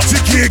arms up to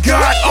give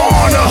God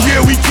honor.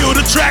 Yeah, we kill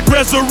the track,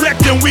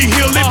 resurrect, and we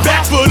heal it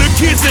back for the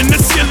kids in the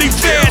silly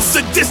fast,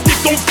 sadistic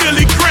on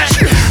Philly crack.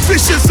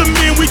 Vicious and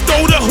men, we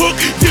throw the hook,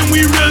 then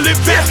we reel it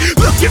back.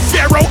 Look at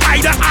Pharaoh eye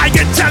to eye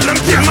and tell him,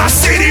 get my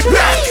city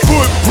back.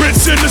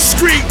 Footprints in the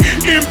street,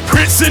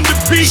 imprints in the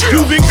beat.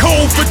 You've been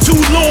cold for too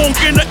long,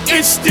 in an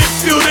instant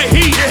feel the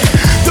heat.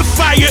 The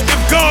fire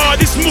of God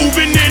is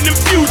moving and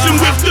infusing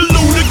with the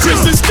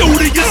ludicrous and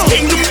studious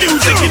kingdom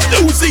music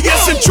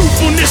enthusiasts and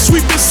truthfulness.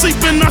 We've been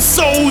sleeping our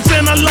souls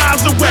and our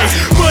lives away,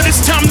 but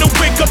it's time to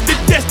wake up to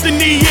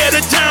destiny at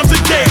a times a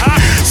day.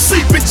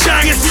 Sleeping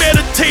giants,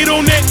 meditate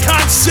on that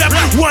concept.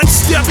 One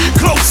step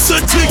closer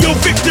to your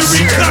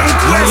victory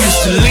conquest. I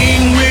used to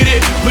lean with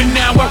it, but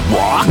now I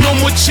walk. No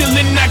more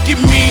chillin', I get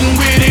mean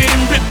with it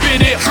and rip it.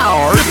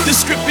 Rip the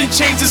script and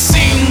change the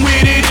scene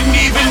with it, and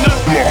even the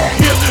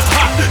hip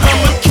hop,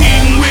 I'm a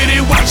king with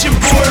it. Watch your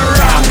boy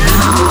rock.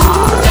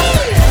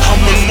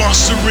 I'm a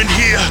monster in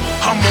here.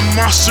 I'm a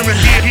monster in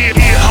here.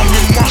 I'm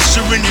a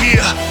monster in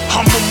here.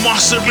 I'm a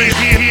monster in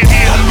here.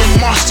 I'm a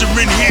monster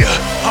in here.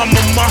 I'm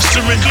a monster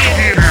in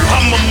here.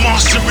 I'm a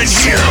monster in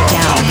here.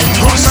 I'm a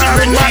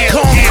monster in here.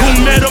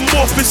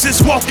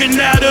 Metamorphosis, walking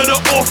out of the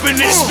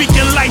orphanage,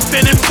 speaking life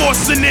and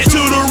enforcing it to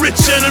the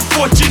rich and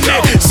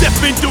unfortunate.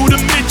 Stepping through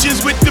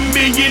dimensions with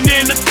dominion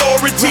and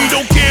authority.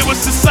 Don't care what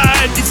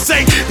society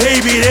say,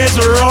 baby, there's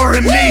a roar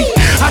in me.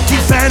 I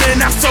keep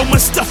finding out so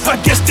much stuff, I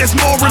guess there's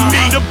more in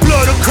me. The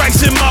blood of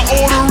Christ in my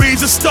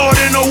arteries is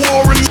starting a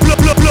war in me.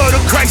 Blood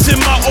of Christ in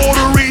my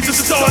arteries is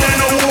starting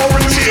a war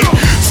in me.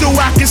 So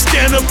I can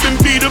stand up and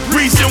be the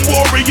priest and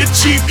warrior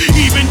chief.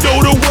 Even though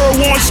the world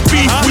wants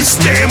beef, we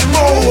stand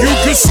bold. You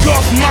can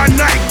scuff my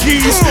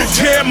Nikes,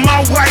 tear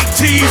my white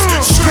tees,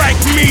 strike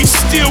me,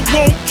 still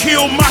won't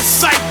kill my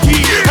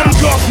psyche.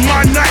 Uncuff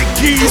my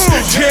Nikes,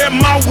 tear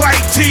my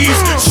white tees,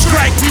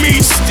 strike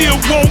me, still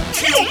won't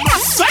kill my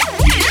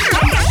psyche.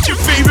 I'm not your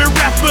favorite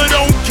rapper,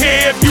 don't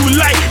care if you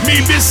like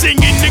me. Been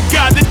singing to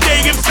God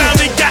today and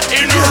finally got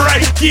in the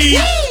right key.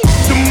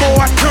 The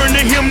more I turn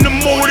to him, the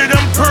more that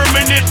I'm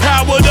permanent.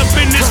 Powered up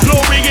in this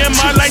glory, and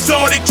my light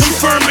started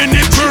confirming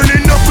it.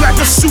 Burning up like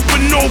a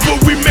supernova,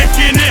 we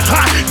making it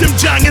hot. Them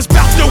giants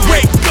bout to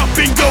wake up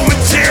and go and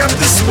tear up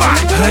the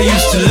spot. I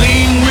used to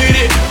lean with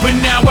it, but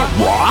now I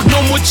walk. No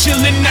more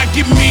chillin', I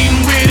get mean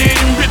with it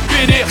and rip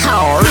it.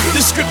 Rip the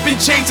script and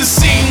change the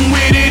scene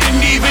with it, and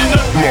even the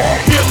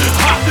hip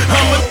hop,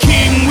 I'm a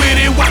king with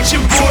it. Watch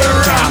your boy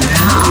rock.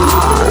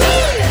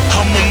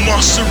 I'm a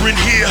monster in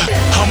here.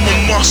 I'm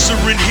a monster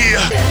in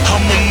here.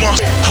 I'm a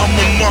monster. I'm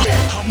a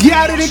monster.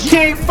 Yada the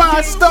King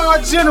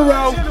 5-star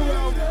general.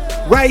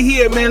 Right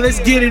here, man. Let's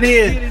get it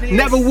in.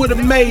 Never would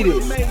have made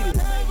it.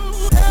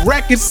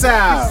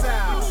 Reconcile.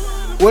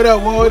 What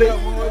up,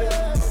 Wardy?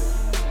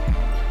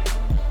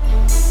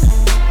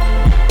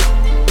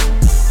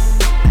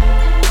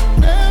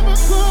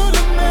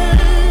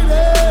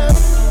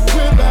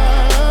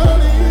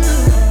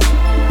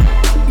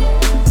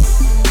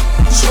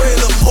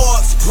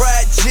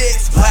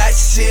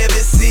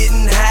 Chevy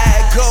sitting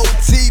high, gold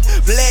teeth,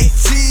 black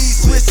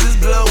teeth, switches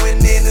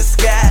blowing in the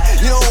sky.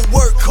 You don't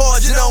work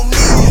hard, you don't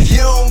need,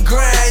 you don't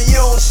grind,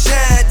 you don't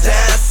shine.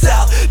 Down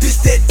south,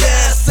 this that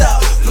down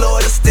south,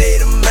 Florida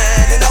state of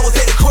mind. And I was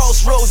at the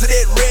crossroads of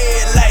that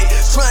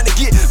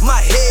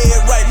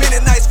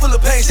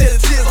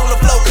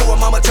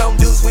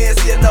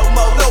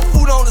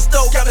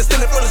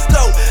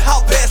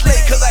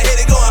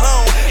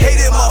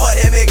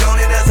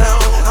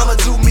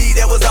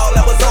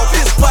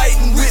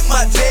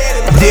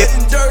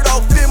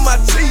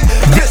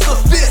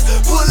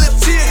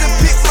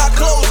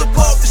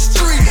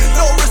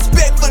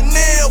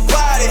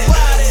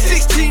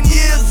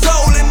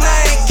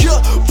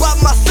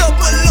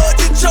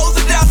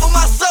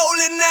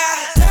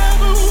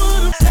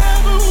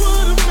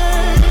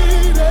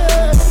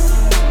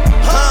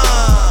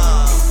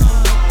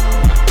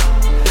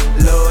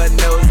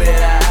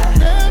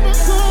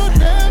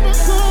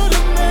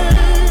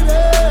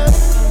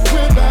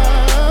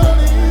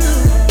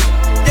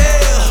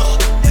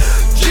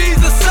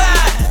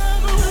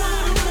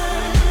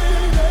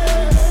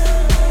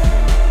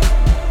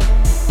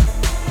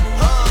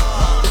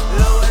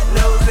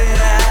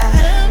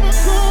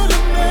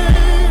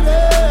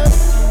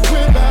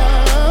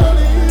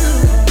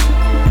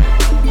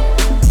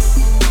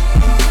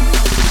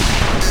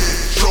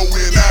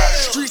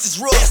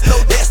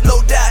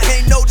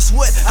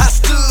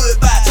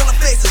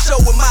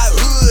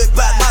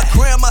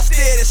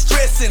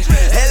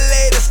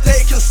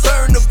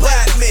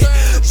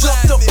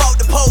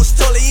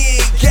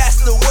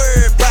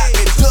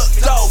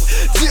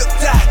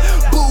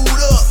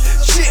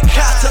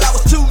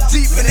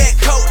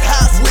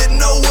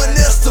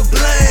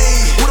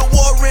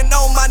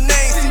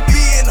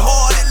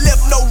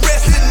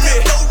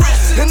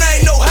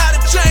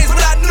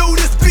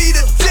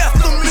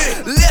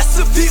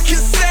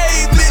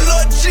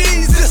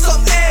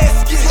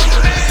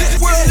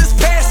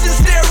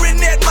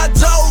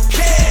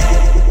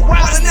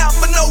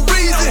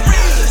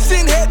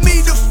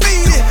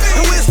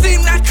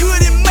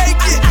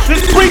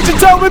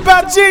me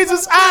about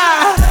Jesus.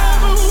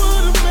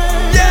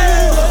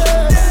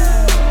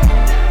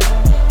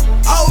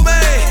 Oh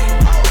man,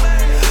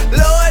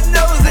 Lord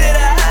knows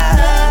that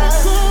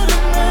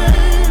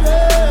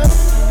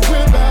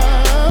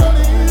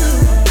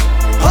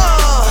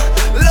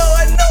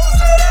Lord knows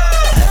that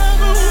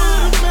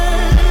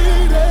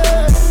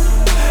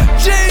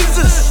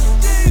Jesus,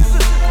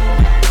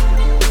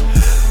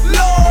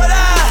 Lord,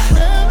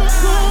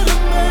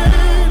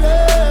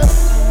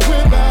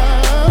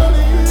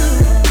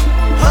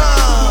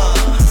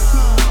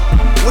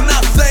 when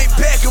I think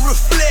back and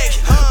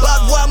reflect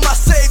about why my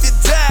Savior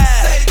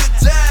died,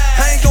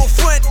 I ain't gon'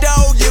 front,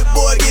 dog, your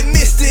boy get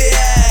misty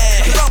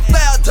eyed. Cause I'm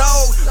foul,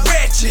 dog,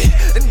 ratchet,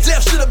 and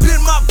death should've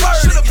been my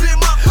verdict.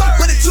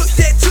 But it took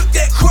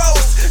that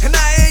cross, and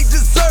I ain't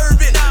deserve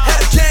it.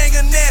 Had a gang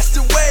of nasty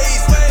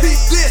ways. Beat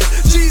this,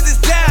 Jesus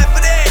died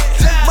for that.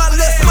 My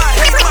lust, my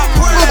hate, my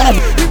pride.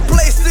 He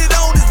placed it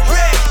on his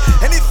back,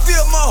 and he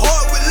filled my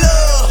heart with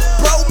love.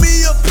 Brought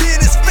me up in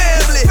his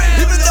family.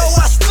 Even though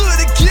I stood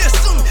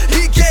against him,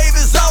 he gave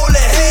his all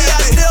that he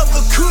I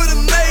never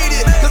could've made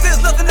it. Cause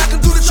there's nothing I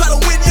can do to try to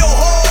win your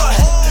heart.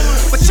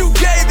 But you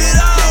gave it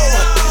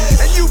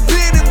all, and you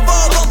been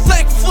involved. I'm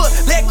thankful for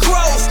that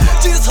cross.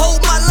 Jesus hold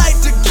my life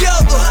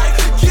together.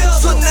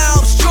 So now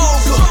I'm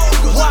stronger,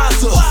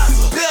 wiser,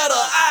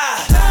 better.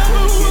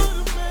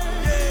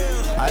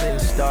 I didn't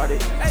start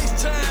it.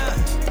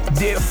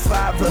 Dear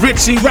Father,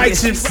 Richie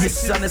Righteous. Your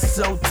son is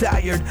so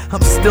tired.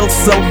 I'm still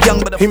so young,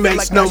 but I He feel makes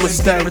like no I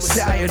should be mistakes.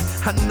 retired.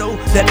 I know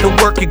that the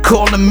work you're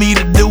calling me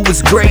to do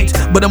is great,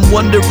 but I'm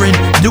wondering,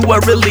 do I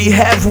really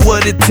have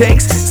what it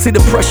takes? See the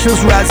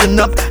pressure's rising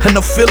up, and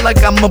I feel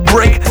like I'ma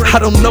break. I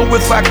don't know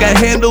if I can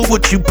handle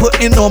what you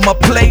putting on my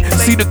plate.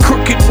 See the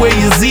crooked way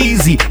is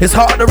easy, it's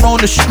harder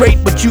on the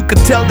straight, but you can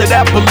tell that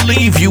I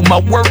believe you.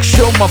 My work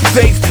show my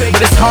faith, but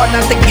it's hard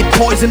not to get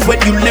poisoned when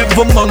you live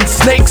among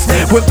snakes.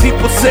 When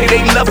people say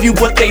they love you,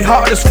 but their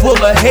heart is full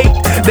of hate.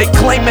 They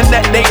claiming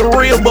that they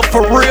real, but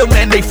for real,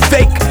 man, they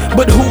fake.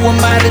 But who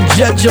am I to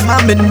judge them?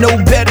 I'm in no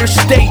better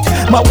state.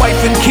 My wife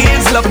and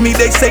kids love me,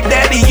 they say,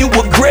 Daddy, you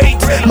were great.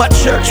 My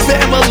church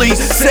family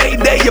say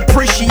they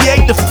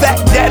appreciate the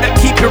fact that I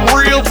keep it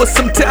real, but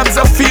sometimes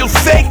I feel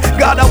fake.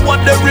 God, I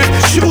wonder if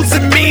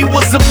choosing me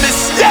was a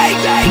mistake.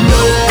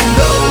 No,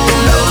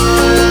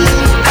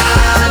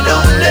 I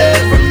don't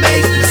ever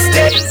make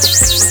mistakes.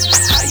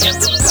 I am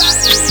the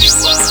body you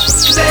are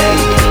clay.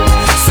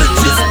 So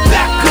just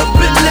back up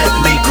and let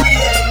me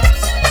create.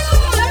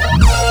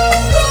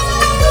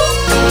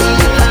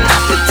 I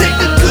can take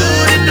the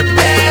good and the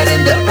bad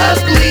and the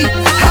ugly.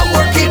 I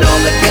work it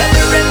all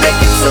together and make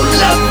it so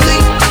lovely.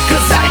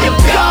 Cause I am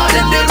God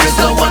and there is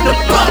no one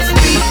above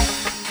me.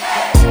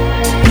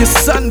 Your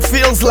son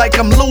feels like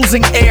I'm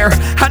losing air.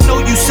 I know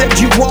you said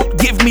you won't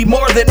give me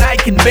more than I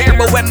can bear,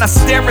 but when I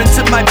stare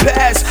into my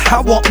past, I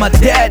want my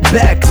dad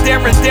back.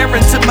 Stare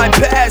into my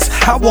past,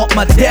 I want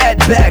my dad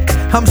back.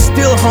 I'm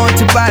still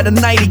haunted by the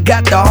night he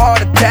got the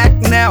heart attack.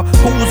 Now,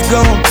 who's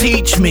gonna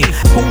teach me?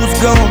 Who's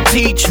gonna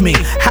teach me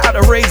how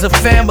to raise a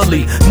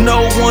family?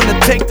 No one to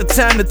take the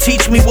time to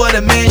teach me what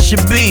a man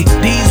should be.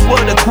 These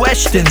were the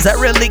questions, I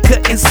really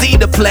couldn't see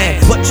the plan,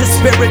 but your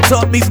spirit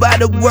taught me by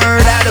the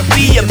word how to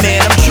be a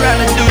man. I'm trying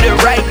to do the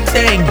right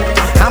thing.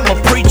 I'm a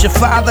preacher,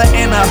 father,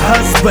 and a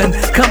husband.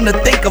 Come to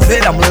think of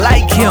it, I'm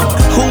like him.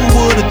 Who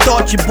would've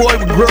thought your boy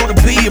would grow to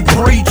be a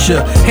preacher?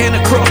 And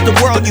across the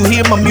world you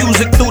hear my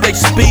music through their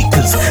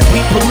speakers.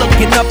 People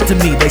looking up to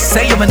me, they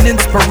say I'm an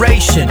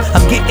inspiration.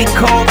 I'm getting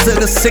called to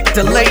the sick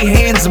to lay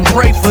hands and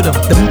pray for them.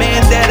 The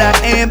man that I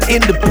am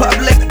in the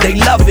public, they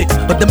love it,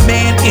 but the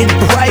man in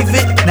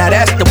private, now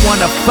that's the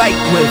one I fight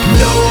with.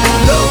 No,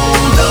 no,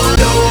 no,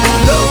 no,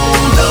 no,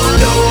 no,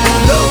 no,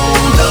 no,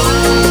 no.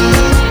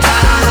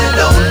 I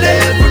don't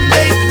ever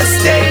make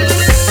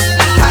mistakes.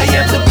 I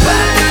am the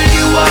potter,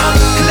 you are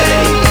the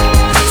clay.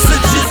 So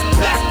just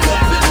back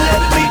up and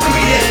let me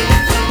create.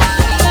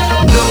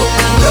 No,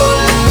 no,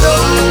 no.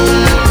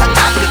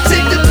 I can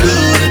take the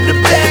good and the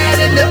bad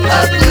and the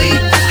ugly.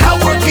 I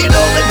work it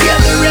all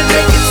together and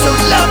make it so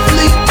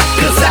lovely.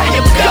 Cause I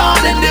am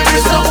God and there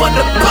is no one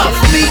above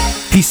me.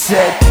 He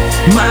said,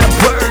 my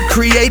word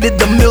created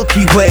the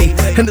Milky Way,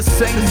 and the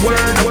same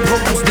word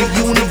rules the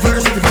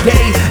universe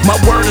today. My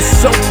word is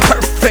so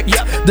perfect,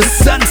 the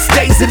sun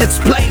stays in its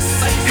place,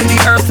 and the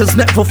earth has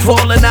never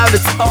fallen out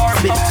its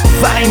orbit.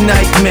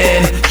 Finite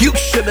man, you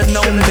should've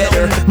known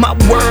better. My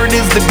word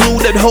is the glue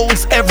that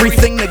holds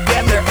everything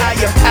together. I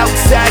am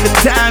outside of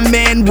time,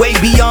 man, way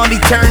beyond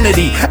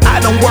eternity. I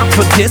don't work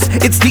for this,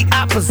 it's the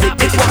opposite.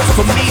 It works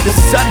for me, the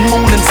sun,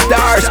 moon, and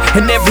stars,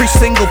 and every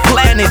single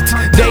planet.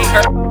 They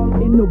are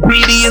in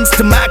obedience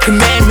to my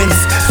commandments.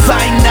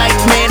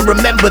 Finite man,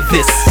 remember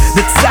this,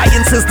 that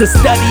science is the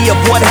study of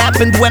what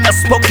happened when I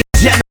spoke in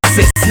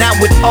Genesis. Now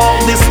with all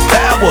this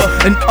power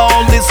and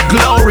all this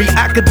glory,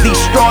 I could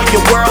destroy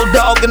your world,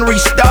 dog, and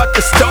restart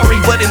the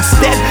story. But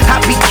instead, I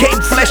became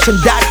flesh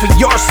and died for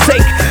your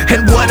sake.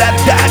 And what I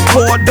died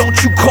for, don't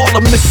you call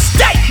a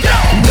mistake. No,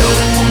 no,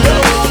 no,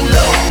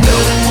 no, no,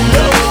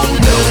 no,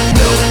 no,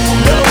 no,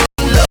 no,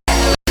 no.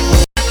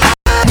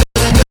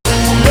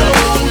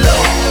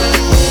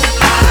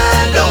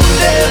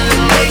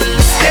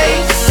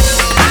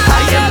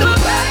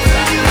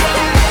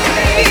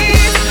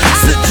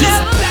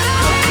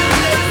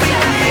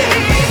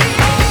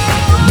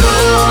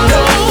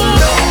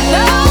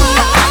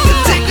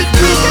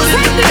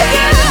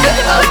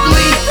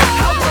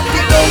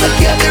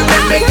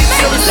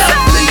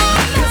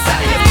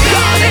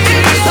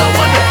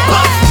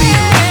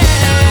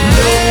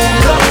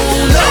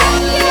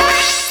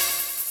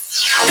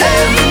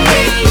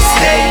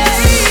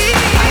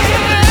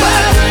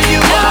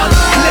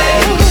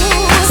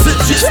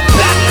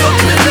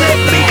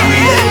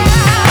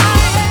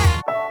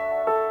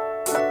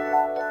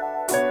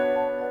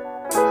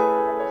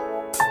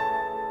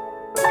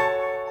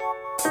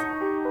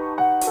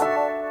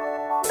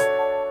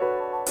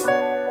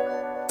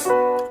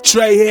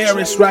 Trey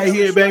Harris right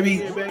here, baby.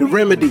 The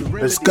Remedy.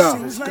 Let's go.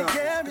 Like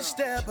every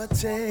step I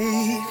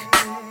take,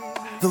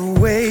 the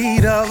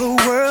weight of the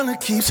world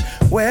keeps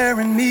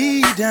wearing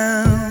me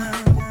down.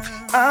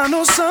 I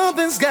know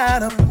something's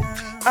gotta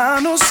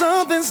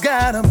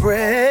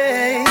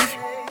break,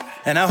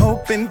 and I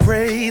hope and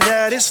pray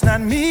that it's not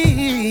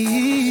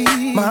me.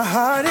 My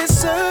heart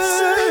is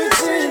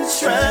searching,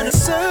 trying to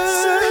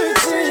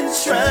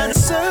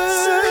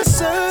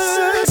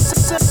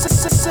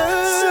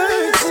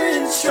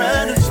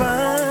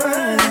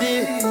find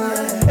it.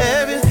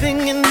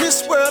 Everything in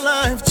this world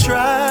I've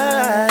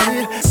tried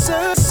it.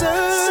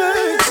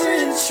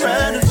 Searching,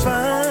 trying to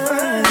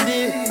find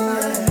it.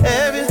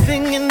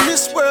 Everything in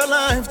this world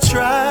I've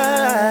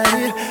tried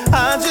it.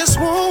 I just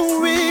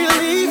want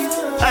relief.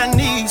 I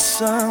need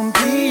some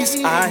peace.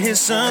 I hear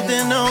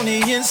something on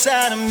the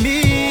inside of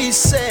me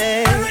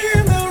say, I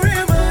am the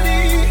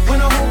remedy. When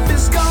the hope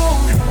is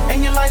gone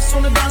and your life's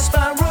on the down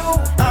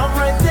spiral, I'm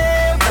right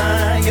there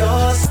by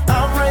yours.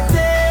 I'm right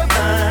there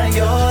by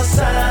your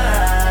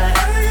side.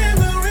 I am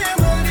the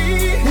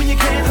remedy. When you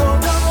can't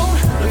hold on,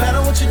 no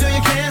matter what you do,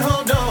 you can't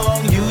hold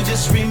on. You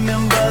just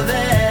remember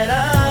that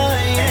I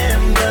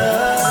am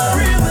the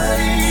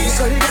remedy.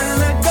 So you gotta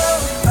let go.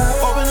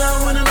 Open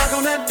up when I knock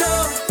on that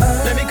door.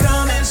 Let me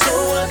come in so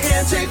I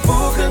can take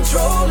full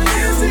control of you.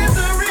 This is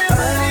the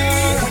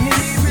remedy. When you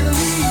need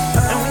relief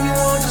and when you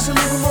want just a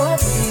little more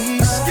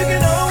peace, you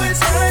can always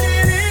find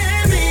it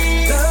in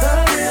me. The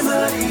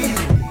remedy.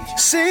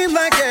 Seems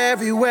like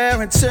everywhere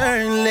I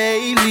turn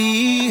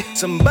lately,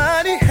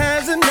 somebody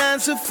has an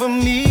answer for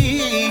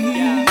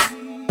me.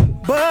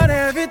 But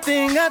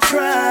everything I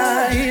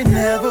try, it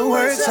never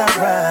works out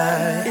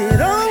right.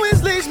 It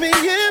always leaves me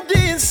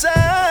empty inside.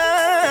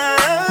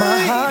 My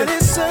heart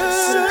is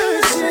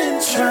searching,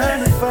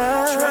 trying to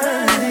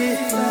find it.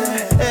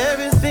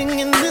 Everything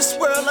in this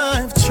world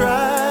I've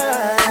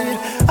tried.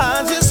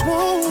 I just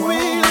want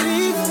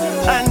relief.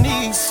 I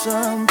need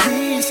some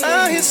peace.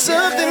 I hear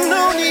something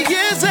on the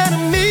inside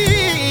of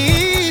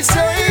me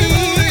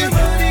say,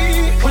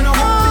 when the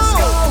hope is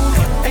gone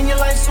and your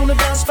life's on the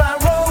down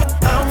spiral,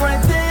 I'm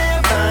right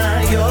there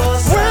by your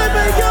side. Right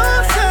by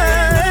your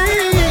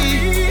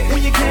side.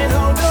 When you can't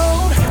hold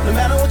on, no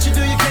matter what you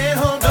do, you can't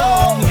hold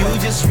on. You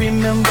just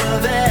remember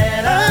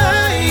that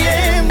I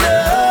am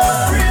the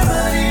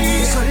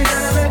remedy. So you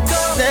gotta let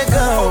go. Let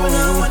go. Open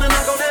up when I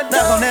knock on that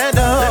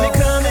door. Let me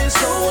come in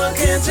so I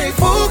can take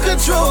full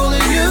control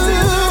of you.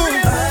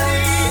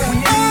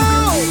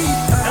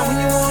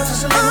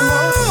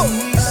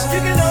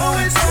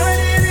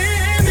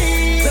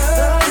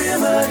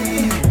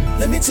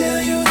 Let me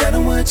tell you that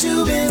I'm what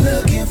you've been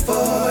looking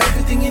for.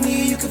 Everything you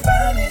need, you can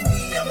find in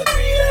me. I'm a great I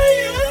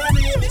am.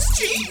 My name is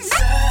Jesus.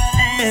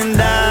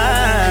 And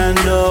I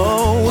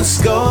know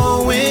what's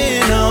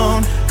going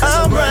on.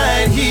 I'm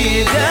right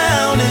here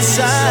down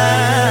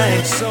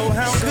inside. So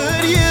how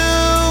could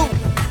you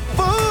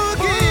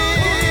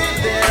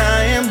forget that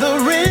I am the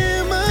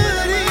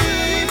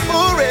remedy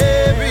for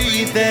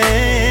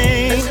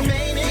everything?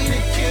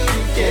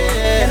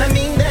 Yeah, and I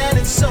mean that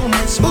it's so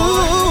much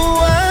more.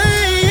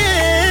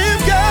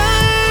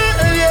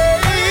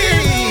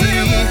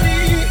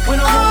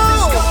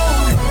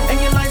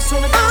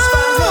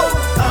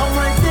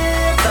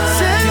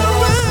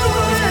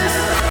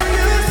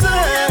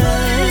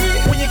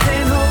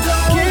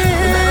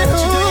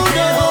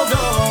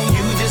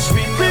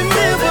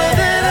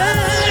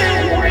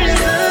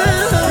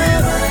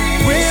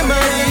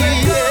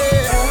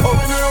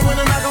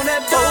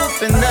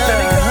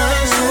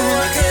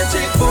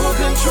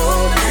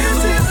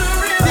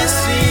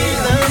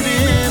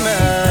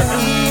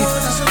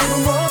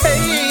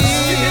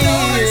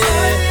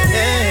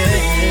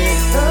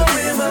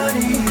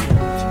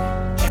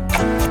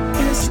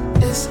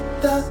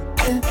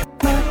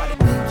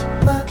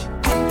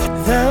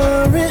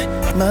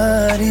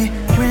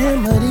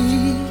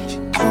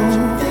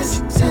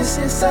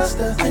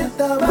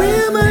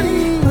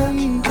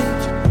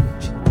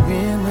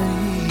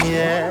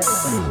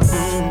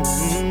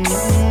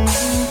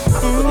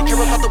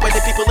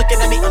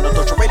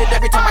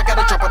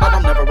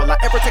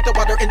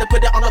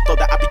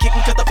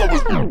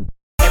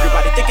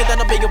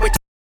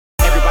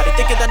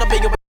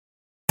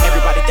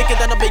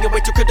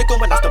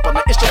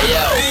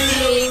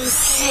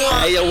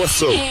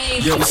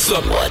 Yo, what's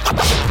up? What?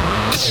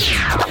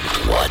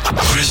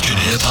 Christian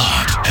hip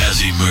hop has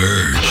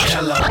emerged.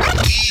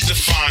 Please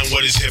define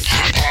what is hip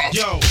hop.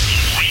 Yo,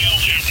 real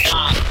hip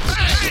hop.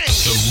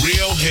 The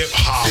real hip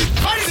hop.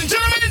 Ladies and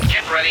gentlemen,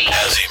 get ready.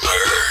 Has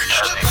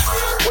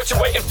emerged. What you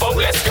waiting for?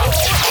 Let's go.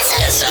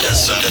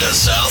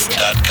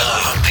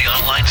 TheSouth.com, the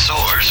online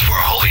source for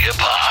all hip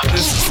hop.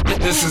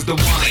 This is the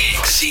one.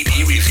 Leaks,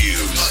 CD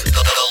reviews, the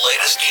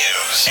latest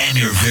news, and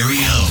your very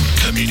own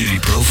community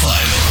profile.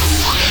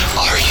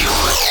 Who are you?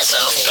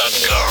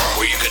 South.com,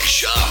 where you can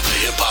shop the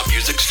hip hop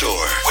music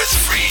store with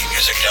free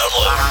music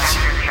downloads.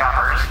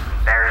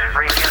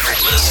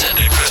 Listen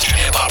to Christian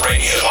Hip Hop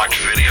Radio. Watch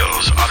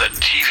videos on the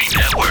TV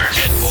network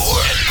and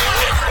more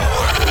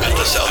at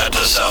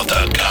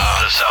thesouth.com.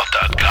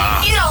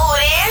 Thesouth.com. You know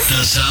who it is.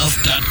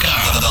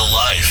 Thesouth.com. The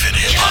life in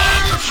hip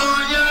hop.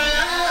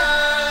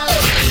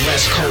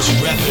 West Coast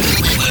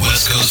Reppin'.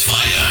 West Coast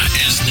Fire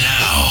is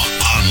now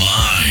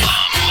online.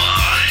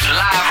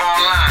 Live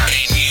online.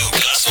 A new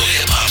gospel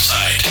hip hop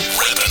site.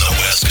 Reppin' the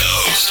West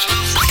Coast.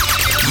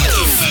 With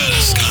the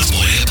fattest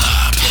gospel hip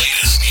hop,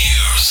 latest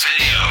news,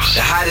 videos.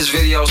 The hottest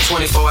videos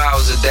 24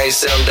 hours a day,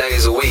 7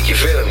 days a week, you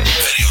feel me?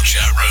 Video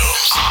chat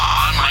rooms,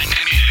 online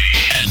community,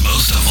 and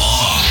most of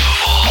all,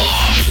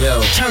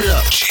 yo, turn it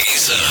up.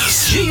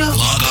 Jesus.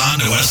 Log on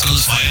to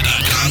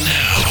westcoastfire.com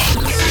now.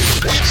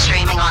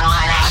 Streaming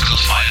online at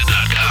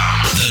westcoastfire.com.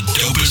 The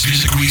dopest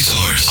music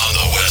resource on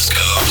the West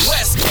Coast.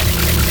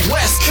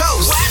 West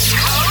Coast.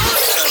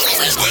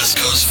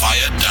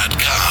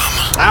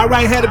 Westcoastfire.com. All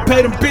right, had to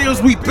pay them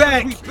bills. We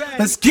back.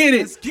 Let's get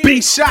it.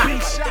 Big shot.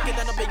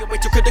 Way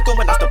too critical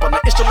when I step on the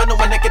instrumental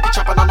when I get the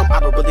chopping on them. I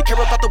don't really care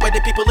about the way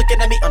that people looking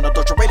at me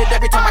unadulterated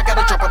every time I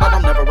gotta drop it on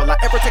them. Never will I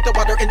ever take the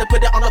water and then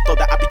put it on the floor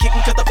that I be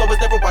kicking cause the flow is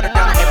never watered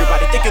down.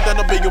 Everybody thinking that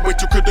I'm being way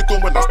too critical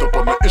when I step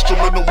on the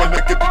instrumental when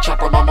I get the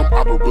chopping on them. I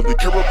don't really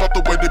care about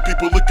the way that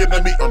people looking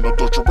at me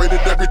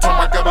unadulterated every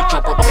time I gotta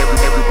drop it on them.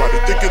 Everybody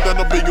thinking that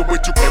I'm being way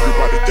too.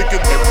 Everybody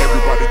thinking.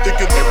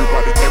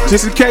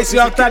 Just in case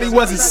y'all thought he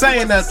wasn't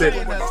saying nothing.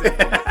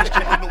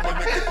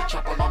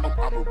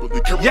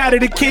 Yada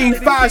the King,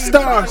 5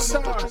 stars.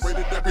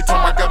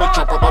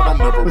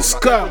 Let's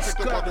go.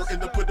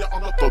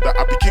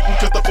 I be kicking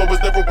cause the flow is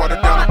never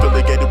watered down.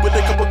 Affiliated with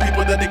a couple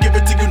people that they give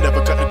it to you.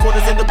 Never cutting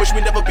corners in the bush, we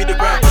never beat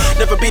around.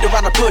 Never beat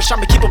around the bush,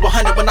 I'ma keep it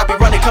 100 when I be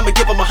running. Come and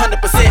give them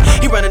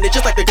 100%. He running it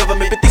just like the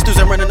government, but these dudes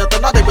ain't running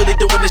nothing. All they really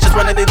doing is just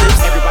running their lips.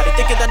 Everybody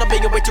thinking that I'm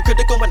being way too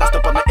critical when I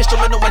step on the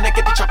instrumental when I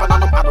get the chopping on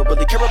them. I don't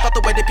really care about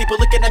the way that people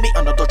looking at me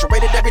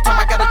unadulterated every time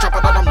I gotta drop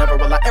it on them.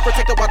 Never will I ever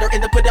take the water and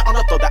then put it on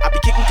the floor that I be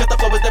kicking cause the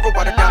flow is never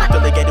watered down.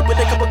 Affiliated with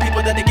a couple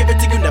people that they give it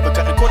to you. Never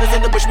cutting corners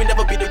in the bush, we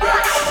never beat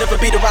around. Never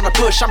beat around the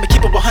bush, I'ma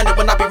keep it 100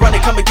 when I be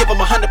running. Come and give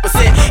them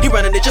 100%. He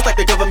running it just like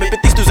the government,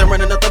 but these dudes ain't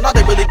running nothing. All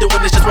they really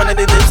doing is just running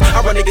their lips.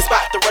 I'm running your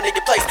spot, they're running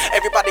your place.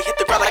 Everybody hit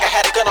the ground like I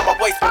had a gun on my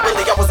waist, but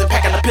really I wasn't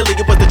packing a pilly.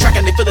 It was the track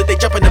and they feel it, they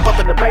jumping and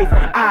bumping the bass.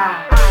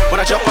 When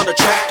I jump on the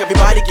track,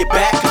 everybody get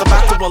back, cause I'm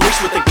about to unleash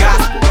with the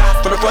gospel.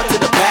 From the front to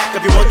the back,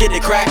 everyone get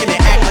it cracking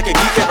and act like a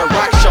geek at a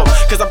rock show.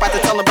 Cause I'm about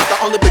to tell them about the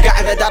only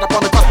begotten that died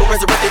upon the cross, but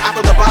resurrected out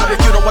of the bottom. If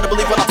you don't wanna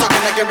believe what I'm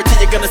talking, I guarantee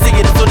you're gonna see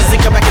it as soon as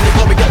it come back in the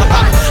glory of the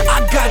bottom.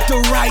 I got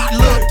the right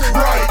look,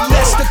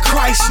 that's the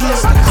Christ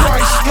look. I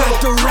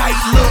got the right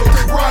look,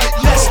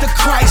 that's the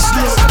Christ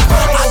look.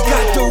 I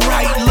got the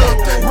right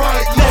look,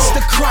 that's the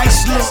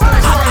Christ look. I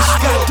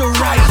got the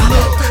right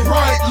look,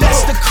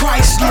 that's the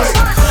Christ look.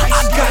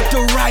 I got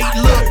the right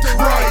look,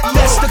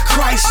 that's the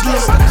Christ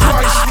look.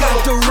 I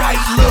got the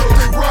right look,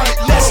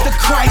 that's the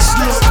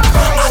Christ look.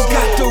 I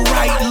got the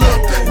right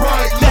look,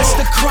 that's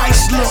the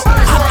Christ look.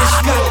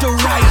 I got the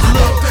right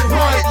look,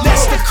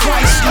 that's the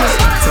Christ look.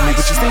 Tell me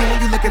what you saying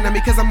when you looking at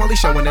me, cause I'm only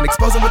showing and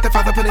exposing what the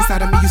Father put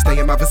inside of me. You stay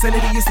in my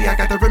vicinity, you see I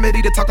got the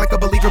remedy to talk like a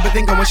believer, but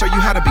then go and show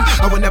you how to be.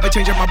 I will never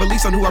change up my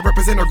beliefs on who I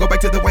represent or go back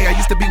to the way I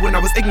used to be when I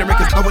was ignorant.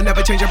 Cause I will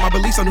never change up my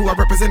beliefs on who I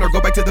represent or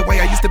go back to the way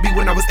I used to be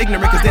when I was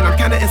ignorant. Cause then I'm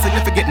kinda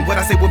insignificant and what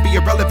I say will be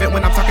irrelevant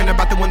when I'm talking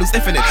about the one who's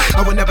infinite.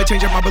 I will never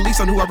change up my beliefs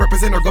on who I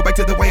represent or go back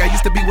to the way I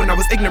used to be when I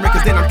was ignorant.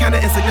 Cause then I'm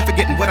kinda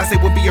insignificant and what I say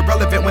will be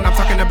irrelevant when I'm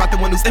talking about the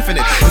one who's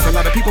infinite. There's a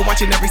lot of people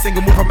watching every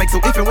single move I make, so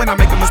if and when I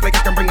make a mistake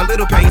I can bring a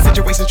little pain.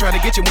 Situations try to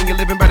get you when you're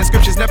living by the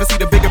scriptures, never see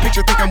the bigger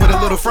picture, think I'm with a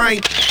little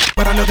frame.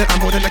 But I know that I'm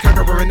more than a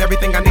conqueror and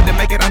everything I need to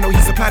make it, I know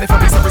he supplied it for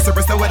me. So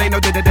it ain't no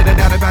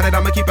doubt about it,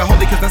 I'ma keep it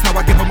holy cause that's how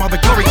I give him all the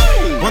glory.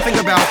 One thing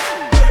about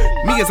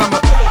me is I'ma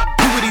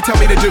do what he tell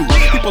me to do.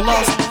 People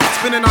lost,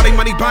 spending all their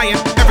money buying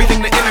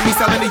everything the enemy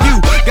selling to you.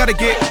 Gotta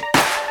get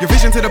your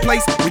vision to the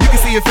place where you can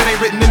see if it ain't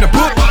written in the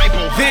book.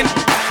 Then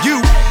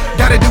you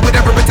gotta do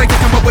whatever it takes to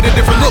come up with a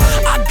different look.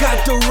 I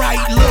got the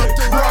right look,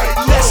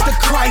 that's the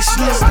Christ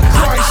look. I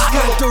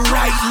got the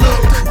right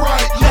look,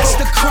 that's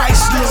the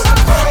Christ look. I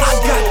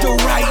got the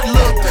right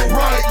look,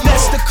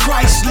 that's the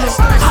Christ look.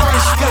 I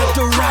got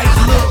the right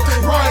look,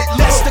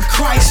 that's the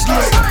Christ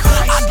look. I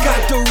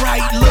got the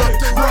right look,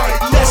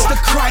 that's the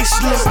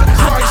Christ look. I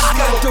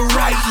got the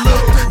right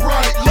look,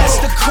 that's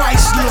the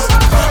Christ look. I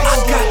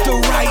got the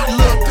right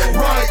look,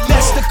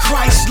 that's the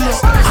Christ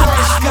look. I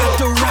got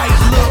the right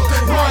look,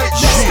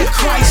 that's the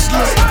Christ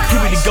look.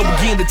 Here we go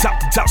again, the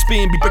top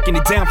spin, be breaking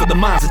it down for the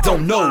minds that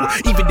don't know.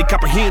 Even to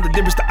comprehend the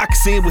difference that I can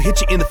send will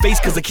hit you in the face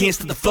cause I can't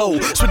stand the flow.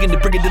 Swinging the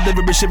bring it,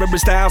 deliver it, shivering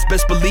styles.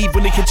 Best believe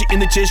when they hit you in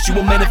the chest, you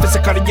will manifest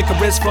a cardiac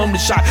arrest from the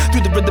shot.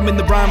 Through the rhythm and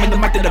the rhyme and the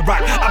mic that I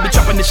rock. I've been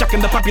chopping and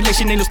shocking the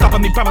population, ain't no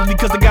stopping me. Probably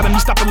cause they got me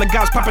stopping like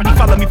God's property.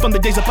 Follow me from the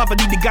days of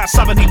poverty to God's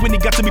sovereignty. When he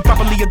got to me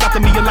properly,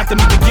 adopted me and locked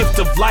me the gift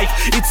of life.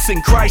 It's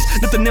in Christ,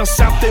 nothing else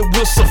out there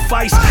will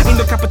suffice. Ain't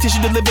no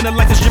competition to living a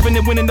life that's driven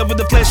and winning over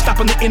the flesh.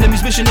 Stopping the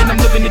enemy's mission and I'm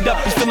living it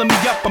up. He's filling me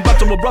up, I'm about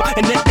to erupt.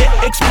 and then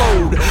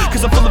explode.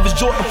 Cause I'm full of his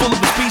joy, I'm full of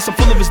his peace, I'm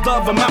full of his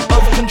love, I'm out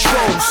of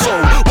control. So,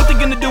 what they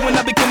gonna do when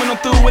I be coming on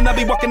through, when I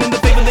be walking in the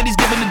favor that he's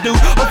giving to do?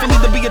 Hopefully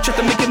there'll be a truth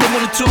to make it live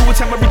one or two. It's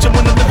how I reach, I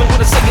wanna live, what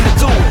I'm saying to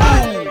do.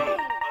 Ooh.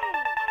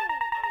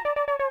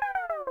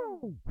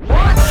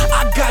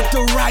 I got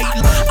the right,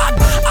 I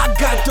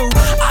got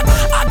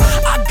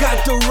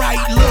the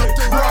right look.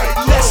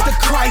 That's the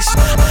Christ.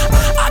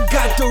 I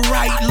got the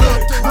right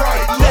look.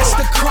 That's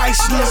the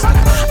Christ look.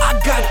 I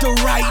got the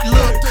right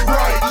look.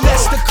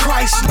 That's the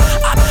Christ.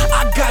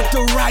 I got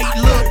the right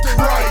look.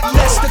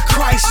 That's the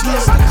Christ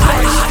look. I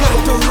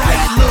got the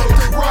right look.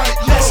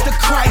 That's the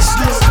Christ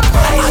look.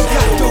 I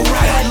got the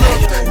right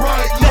look.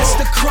 That's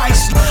the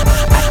Christ.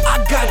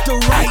 I got the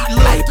right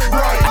look.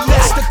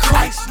 That's the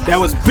Christ. That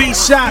was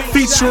B-Shot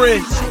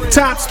featuring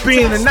Top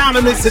Spin,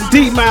 Anonymous, and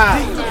D-Mob.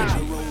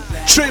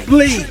 Trip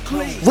Lee,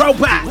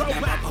 Robot.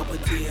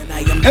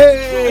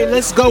 Hey,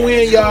 let's go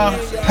in, y'all.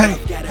 Hey,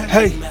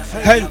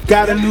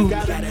 got a new.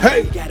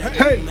 Hey,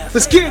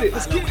 let's get it.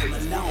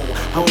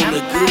 I want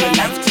a good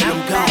life till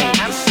I'm gone.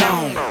 The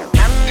song.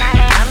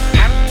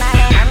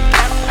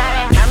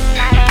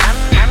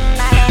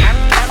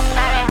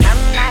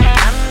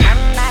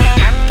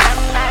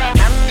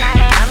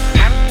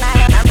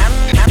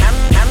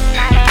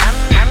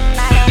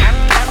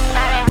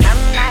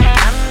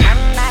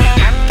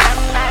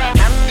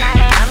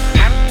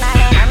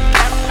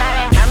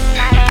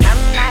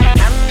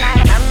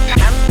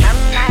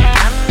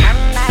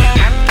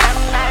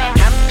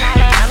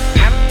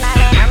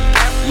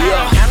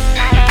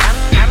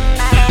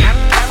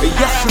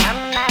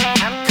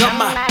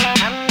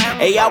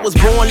 I was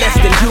born less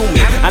than human.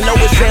 I know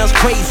it sounds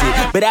crazy,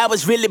 but I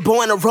was really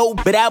born a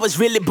robot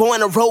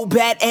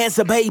as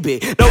a baby.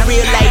 No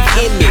real life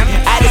in me.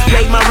 I just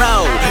played my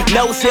role.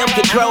 No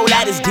self-control.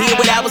 I just did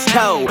what I was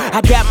told.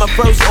 I got my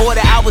first order.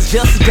 I was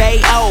just a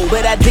day old,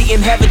 but I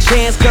didn't have a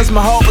chance cause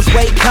my heart was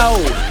way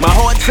cold. My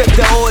heart took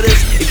the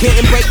orders. It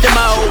couldn't break the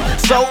mold.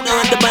 Sold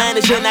under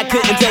bondage and I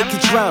couldn't take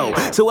control.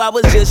 So I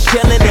was just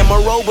chilling in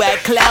my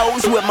robot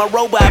clothes with my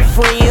robot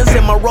friends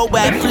and my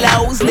robot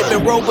flows,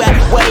 living robot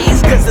ways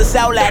cause it's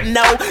all I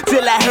know.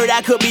 Till I heard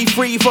I could be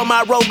free from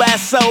my robot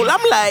soul.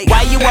 I'm like,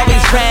 why you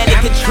always trying to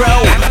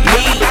control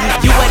me?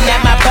 You are not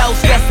my boss,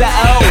 that's the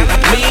old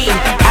me.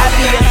 I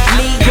be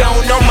asleep, you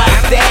don't know my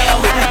style.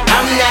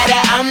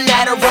 I'm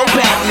not a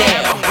robot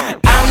now.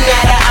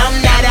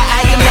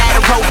 I am not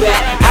a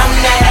robot.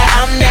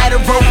 I'm not a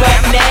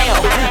robot now.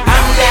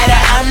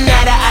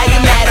 I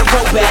am not a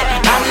robot.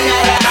 I'm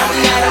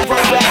not a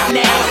robot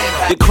now.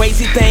 The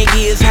crazy thing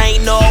is, I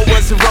ain't know I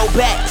was a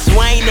robot. So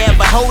I ain't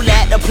never whole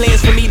lot of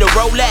plans for me to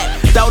roll at.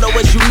 Thought I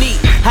was unique,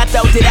 I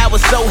thought that I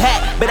was so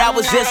hot, but I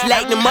was just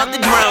like them other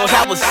drones,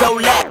 I was so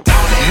lacked.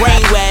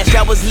 Brainwashed,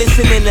 I was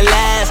listening to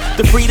lies.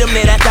 The freedom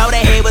that I thought I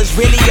had was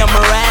really a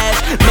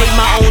mirage. Made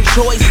my own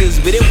choices,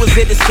 but it was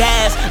a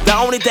disguise. The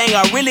only thing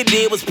I really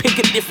did was pick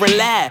a different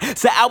lie.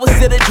 So I was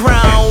still a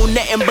drone,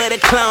 nothing but a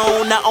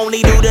clone. I only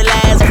knew the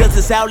lies cause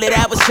it's all that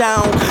I was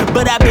shown.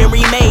 But I've been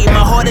remade,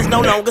 my heart is no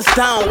longer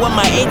stone. When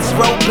my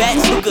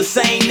ex-robots who could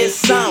sing this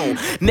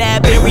song. Now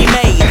I've been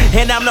remade,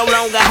 and I'm no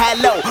longer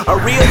high-low. A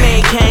real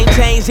man can't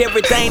change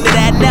everything that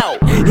I know.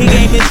 He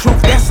gave me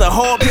truth, that's a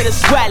hard pill to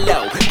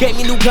swallow. Gave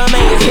me new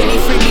commands and he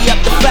freed me up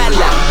to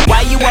follow.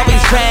 Why you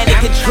always trying to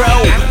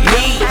control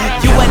me?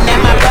 You are not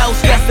my boss,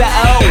 that's the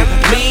old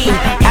me.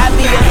 I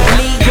be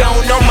asleep, you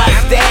don't know my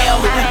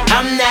style.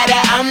 I'm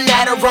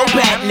not a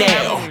robot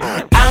now.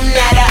 I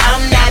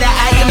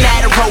am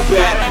not a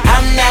robot.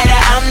 I'm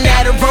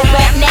not a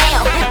robot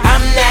now.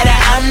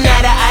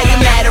 I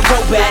am not a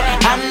robot.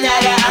 I'm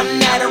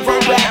not a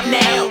robot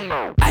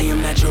now. I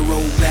am not your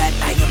robot,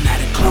 I am not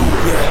a clone,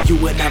 yeah. You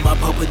are not my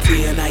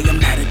puppeteer and I am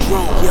not a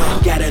drone,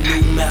 yeah. Got a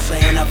new master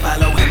and I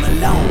follow him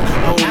alone.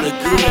 On a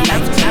good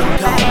life till I'm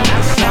gone,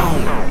 the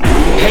song.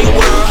 Hey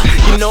world,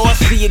 you know I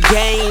see a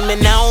game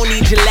and I don't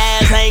need your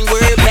lies, I ain't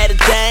worried about a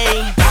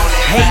thing.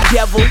 Hey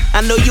devil,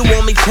 I know you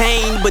want me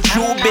tamed, but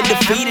you've been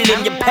defeated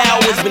and your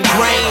power's been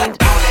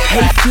drained.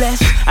 Hey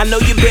flesh, I know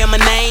you bear my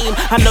name.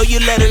 I know you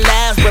love the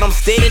lies, but I'm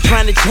steady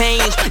trying to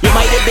change. You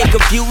might have been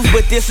confused,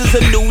 but this is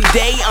a new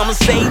day. I'm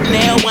saved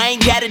now, I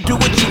ain't gotta do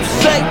what you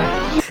say.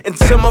 And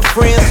to my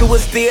friends who are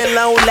still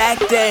on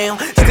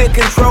lockdown, still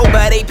controlled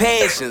by their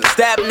passions,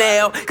 stop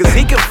now, cause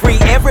he can free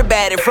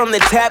everybody from the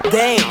top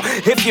down.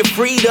 If you're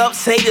freed up,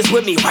 say this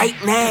with me right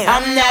now.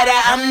 I'm not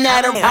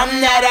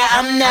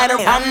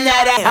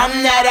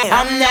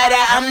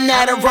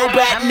a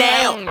robot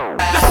now.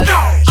 Let's go!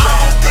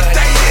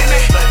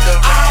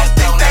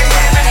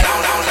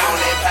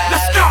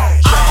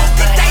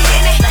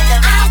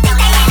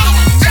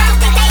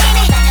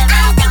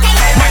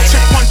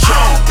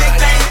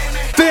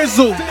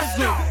 Fizzle,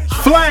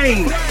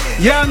 Flame,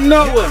 y'all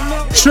know it,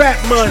 Trap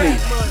Money.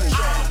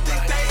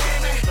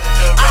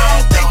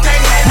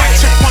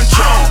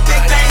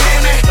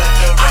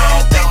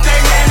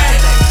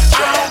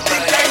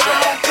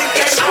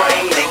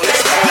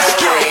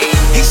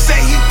 He say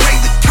he pay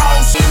the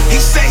cost. He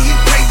say he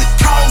pay the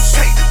cost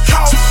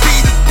to be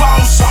the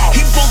boss.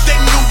 He want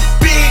that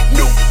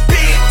new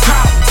big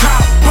top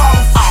boss.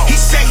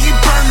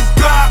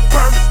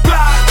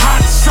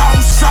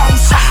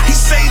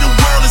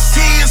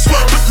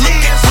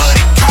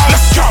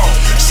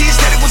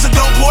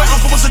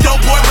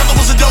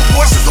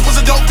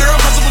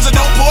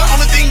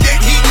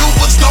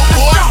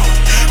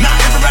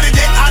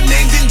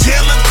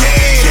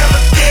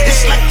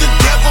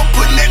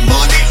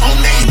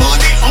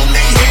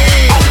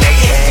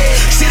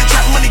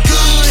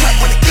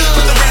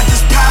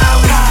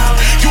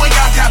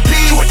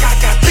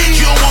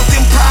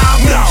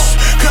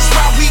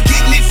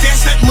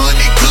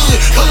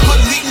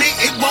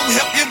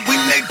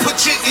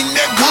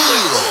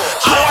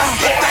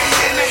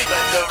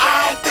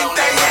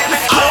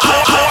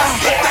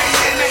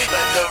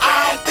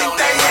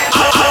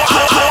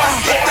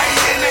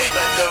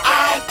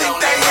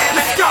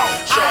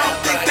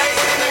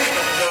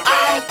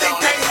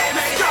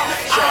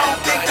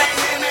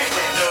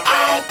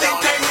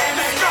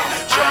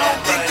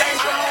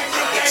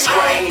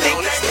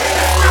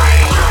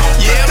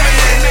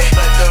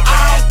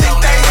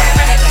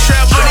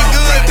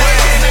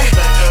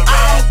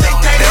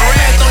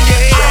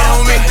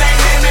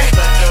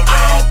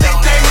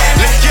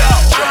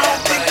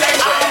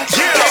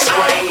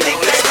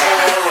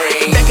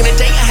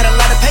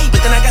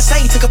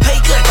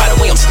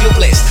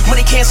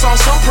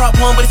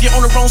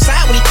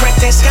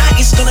 that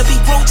sky, it's gonna be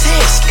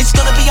grotesque. It's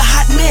gonna be a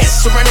hot mess.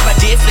 Surrounded by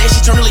dead flesh,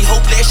 eternally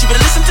hopeless. You better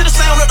listen to the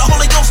sound of the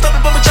Holy Ghost up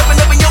and jumping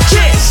up in your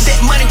chest. That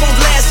money won't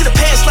last, it'll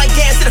pass like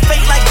gas, it'll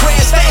fade like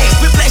grass fast.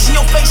 Whiplash in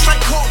your face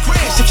like cold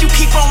grass. If you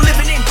keep on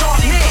living in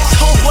darkness,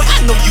 homeboy, I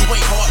know you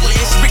ain't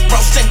heartless. Rick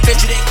Ross and fed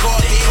you that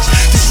garbage.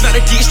 This is not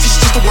a dish, this is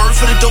just a word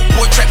for the dope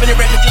boy trapping and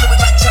rapping, dealing with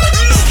like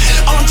challenges.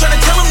 All I'm trying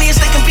to tell them is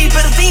they can be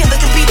better than, they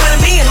can be better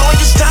men.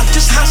 Lawyers,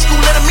 doctors, high school,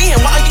 let them in.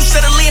 Why are you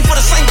settling for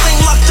the same thing?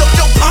 Locked up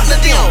your partner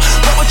them.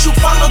 Why would you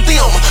follow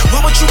them? Why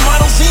would you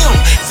model them?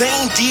 They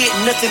ain't did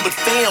nothing but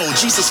fail.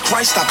 Jesus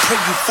Christ, I pray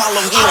you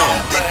follow him. I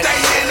don't think they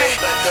hear me.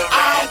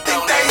 I don't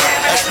think they hear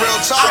me. That's real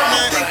talk,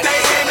 man. I don't think they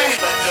hear me.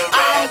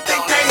 I don't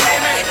think they hear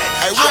me.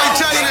 Hey, we ain't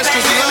tell you this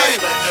cause we love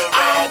you.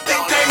 I don't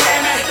think they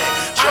hear me.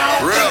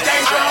 Real.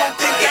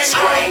 It's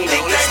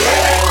raining, it's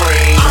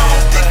pouring. I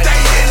don't think they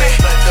hear me.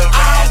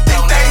 I don't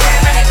think they hear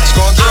me. It's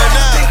going good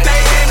now. I don't think they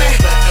hear me.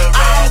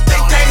 I don't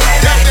think they hear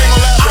me. That thing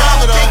gon' last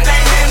forever though. I don't think they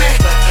hear me.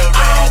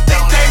 I don't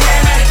think they hear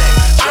me.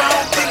 I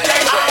don't think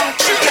they hear me.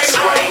 It's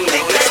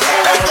raining, it's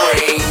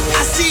pouring.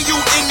 I see you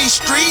in these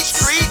streets,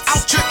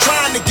 out here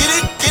trying to get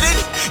it.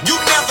 You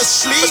never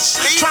sleep,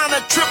 trying to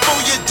triple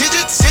your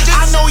digits.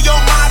 I know your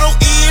motto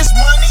is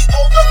money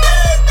over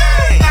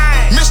everything.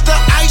 Mr.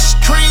 Ice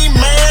Cream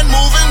Man,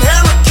 moving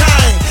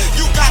hurricane.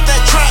 You got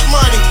that trap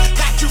money,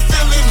 got you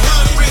feeling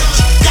hood rich,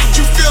 got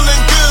you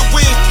feeling good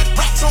with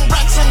racks on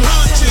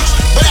hood chicks.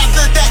 But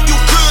after that you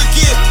could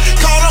get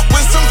caught up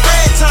with some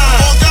bad time.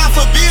 Or God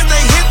forbid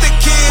they hit the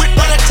kid with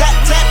butter tap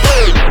tap.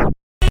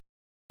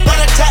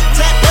 Butter tap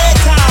tap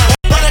bedtime.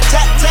 Butter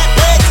tap tap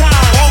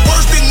bedtime. Or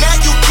worse than that,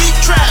 you keep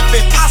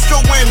trapping.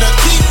 Oscar winner,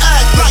 keep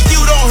acting like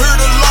you don't hear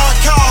the Lord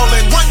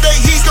calling. One day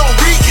he's gonna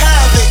wreak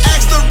havoc.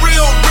 Ask the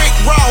real Rick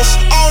Ross.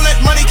 All that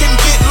money can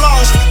get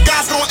lost.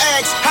 God's gonna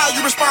ask how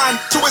you respond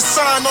to his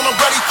son on a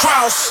bloody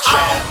cross. I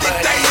don't think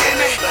they hear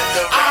me.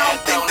 I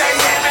don't think they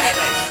hear me.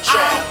 I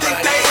don't think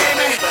they hear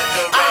me.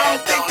 I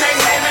don't think they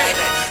hear me.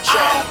 I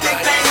don't think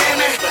they hear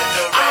me.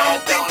 I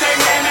don't think they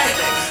hear me.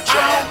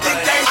 I don't think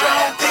they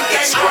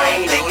It's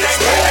raining, it's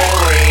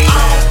pouring.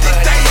 I don't think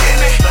they hear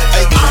me.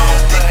 I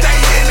don't think they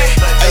hear me.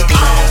 I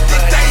don't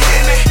think they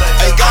hear me.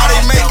 Hey, God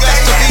ain't make us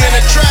to be in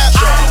a trap.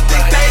 I don't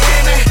think they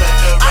hear me.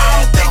 I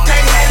don't think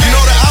they hear me. You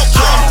know the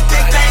outcome. I don't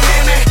think they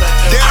hear me.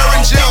 Dead or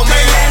in jail,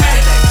 man.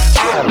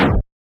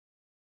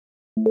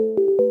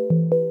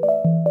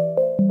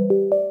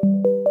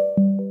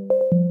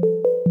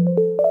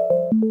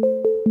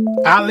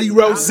 Ali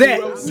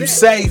Rosette, you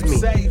saved me.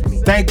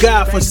 Thank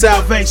God for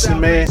salvation,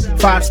 man.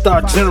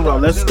 5-star general,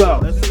 let's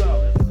go.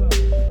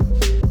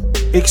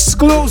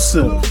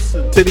 Exclusive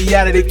to the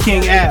Yada the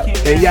King app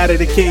and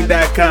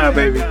yadatheking.com,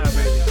 baby.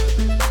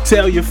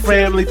 Tell your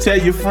family, tell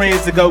your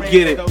friends to go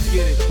get it.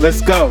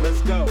 Let's go.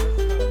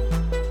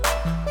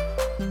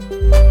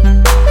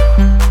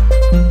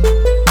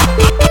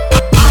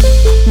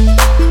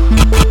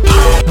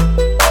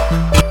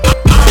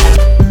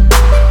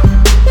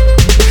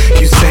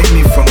 You saved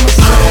me from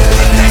myself,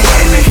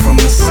 saved me from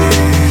my sin.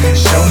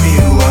 Show me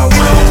who I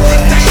was,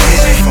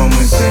 changed me from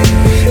within.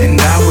 And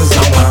I was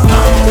on my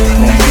own,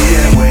 won't be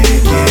that way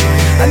again.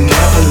 I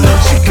never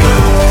let you go,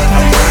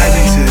 I'm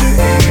riding to the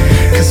end.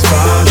 Cause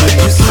Father,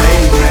 you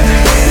saved me.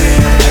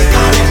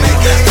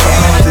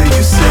 Father,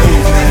 you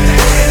saved me.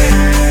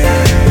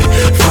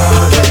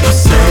 Father, you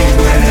saved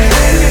me.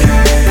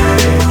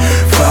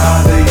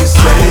 Father, you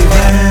saved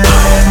me.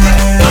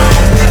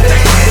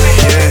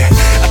 Yeah,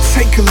 I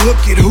take a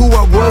look at who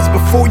I was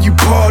before you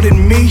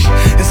pardoned me,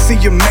 and see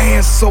a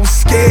man so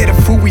scared of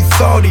who he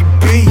thought he'd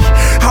be.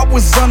 I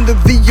was under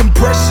the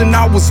impression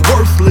I was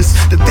worthless.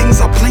 The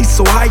things I placed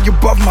so high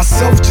above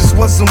myself just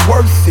wasn't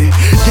worth it.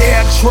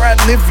 Yeah, I tried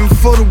living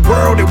for the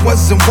world, it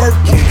wasn't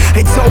working.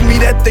 They told me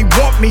that they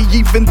want me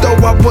even though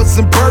I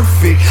wasn't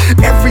perfect.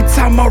 Every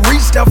time I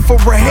reached out for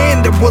a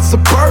hand, it was a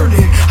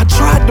burden. I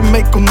tried to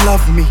make them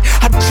love me,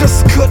 I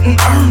just couldn't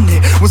earn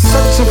it. Was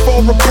searching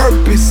for a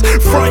purpose,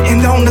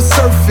 fronting on the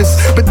surface,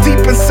 but deep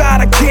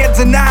inside I can't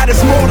deny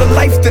there's more to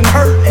life than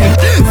hurting.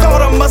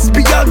 Thought I must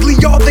be ugly,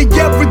 all they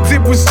ever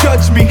did was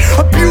judge me,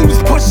 abuse,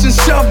 push and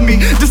shove me,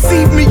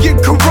 deceive me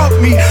and corrupt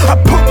me. I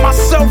put my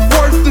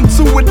self-worth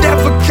into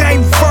whatever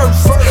came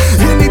first.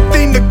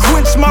 Anything to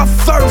quench my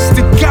thirst,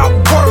 it got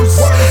worse.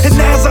 And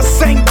as I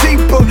sank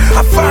deeper,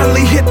 I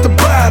finally hit the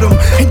bottom.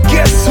 And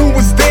guess who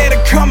was there to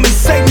come and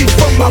save me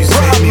from my problems?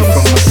 Save me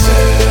from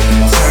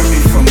myself, turn me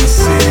from my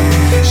sin,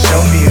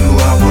 show me who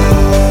I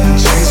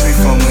was, change me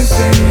from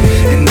within.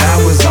 And I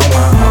was on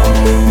my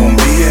own, won't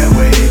be that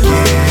way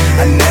again.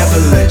 I never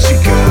let you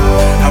go,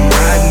 I'm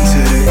riding to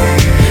the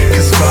end.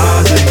 Cause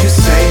Father, you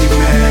saved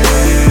me.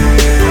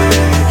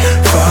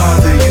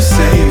 Father, you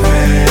saved me.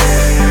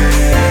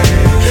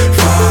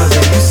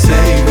 Father, you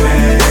saved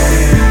me.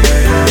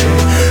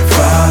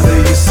 Father,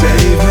 you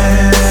saved me.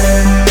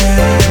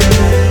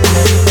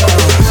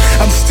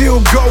 I'm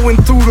still going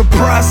through the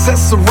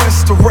process of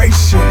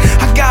restoration.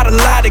 I got a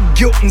lot of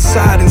guilt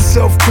inside and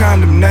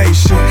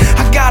self-condemnation.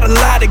 I got a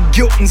lot of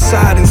guilt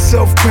inside and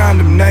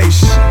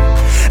self-condemnation.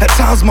 At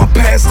times my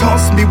past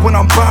haunts me when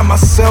I'm by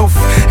myself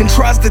and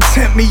tries to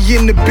tempt me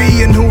into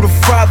being who the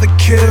Father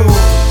killed.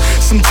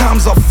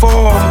 Sometimes I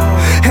fall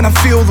and I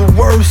feel the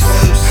worst,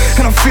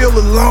 and I feel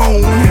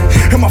alone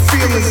and my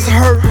feelings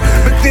hurt.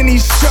 But then he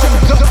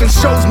shows up and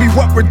shows me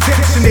what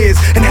redemption is,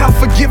 and how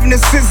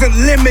forgiveness isn't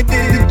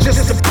limited to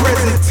just the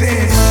present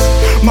tense.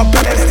 My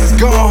past is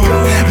gone,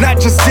 not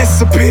just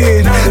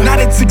disappeared, not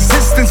its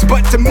existence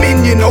but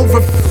dominion over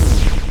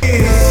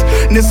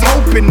and it's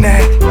hope in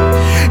that,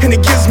 and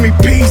it gives me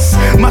peace.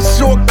 My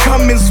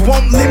shortcomings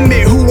won't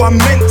limit who I'm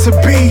meant to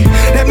be.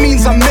 That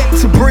means I'm meant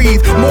to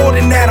breathe. More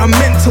than that, I'm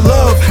meant to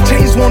love.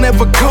 Change won't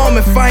ever come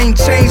if I ain't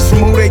changed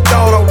from who they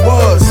thought I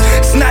was.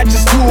 It's not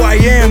just who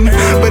I am,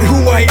 but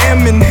who I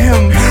am in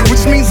him,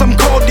 which means I'm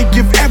called to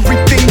give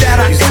everything that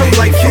I am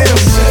like him.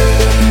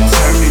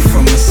 Turn me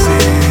from the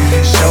sin,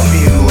 show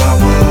me who I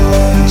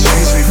was,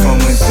 change me from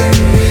within,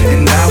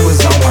 and I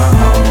was on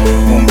my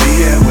own, won't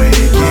be that way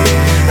again.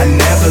 I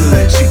never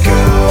let you go,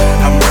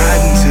 I'm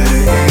riding to the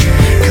end.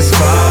 Cause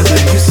Father,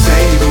 you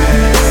save me.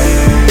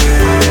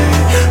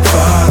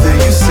 Father,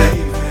 you save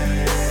me.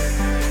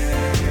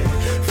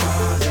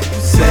 Father, you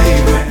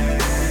save me.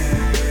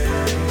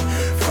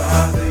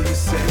 Father, you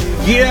save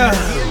me. Yeah,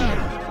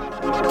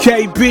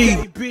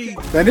 KB.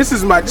 Now this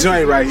is my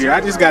joint right here. I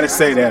just gotta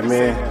say that,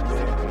 man.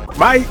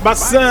 My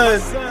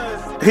son,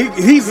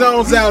 he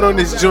zones out on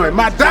this joint.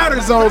 My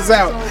daughter zones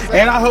out,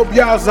 and I hope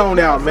y'all zone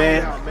out,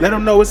 man. Let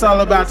them know it's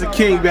all about the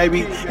king,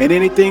 baby. And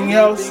anything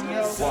else,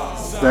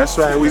 that's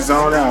right, we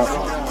zone out.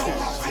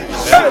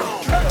 Hey.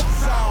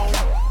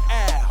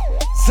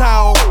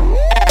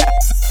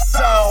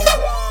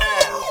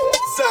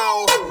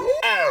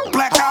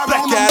 Black out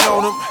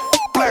on them.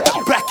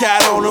 Black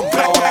out on them.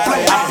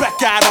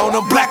 Black out on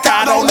them. Black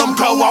out on them.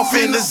 Go off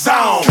in the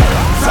zone.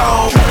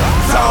 Zone.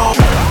 Ow.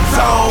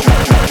 Zone.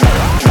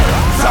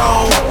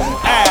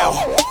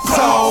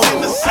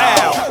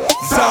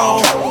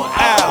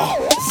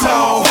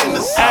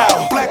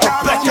 Ow. Black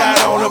out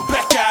on them.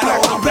 Black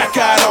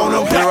out on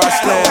them. Here I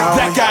stand.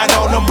 Black out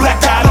on them.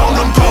 Black out on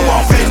them. Go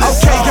off in the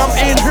zone. Okay, I'm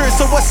in here,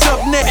 so what's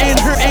up now? In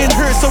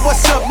here, so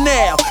what's up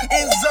now?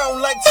 In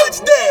zone like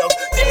touchdown.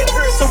 In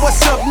here, so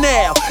what's up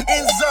now?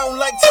 In zone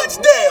like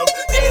touchdown.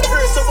 In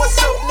here, so what's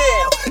up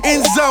now?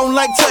 In zone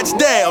like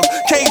touchdown.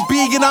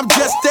 KB and I'm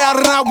just out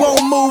and I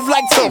won't move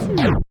like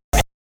touchdown.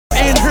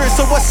 In here,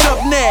 so what's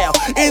up now?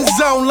 In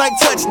zone like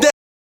touchdown.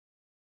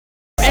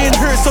 In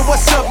here, so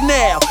what's up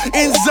now?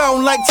 In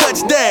zone like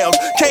touchdown.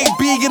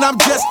 KB and I'm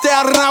just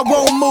out and I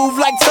won't move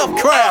like tough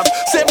crowds.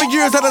 7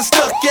 years I done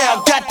stuck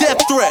out, got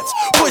death threats,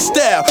 pushed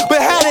out.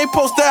 But how they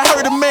supposed to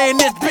hurt a man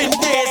that's been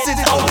dead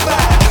since 05?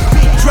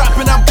 Beat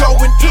dropping, I'm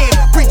going in.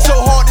 Preach so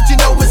hard that you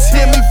know it's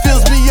him. He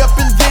fills me up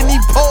and then he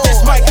pulls.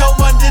 This might go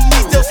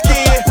underneath your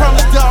skin.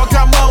 Promise dog,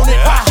 I'm on it.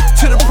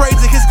 To the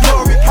praise of his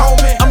glory,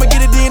 homie. I'ma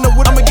get it in or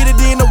what I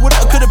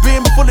could have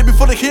been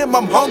before they him.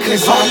 I'm hungry.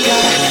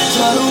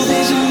 Tunnel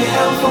vision,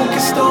 yeah, I'm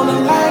focused on the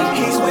light.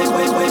 He's way.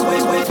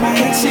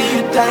 Can't see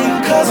a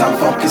thing, cause I'm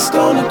focused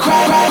on the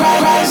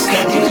Christ.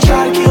 You can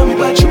try to kill me,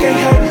 but you can't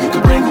hurt me. You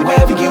can bring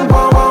whoever you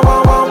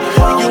want.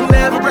 You'll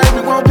never break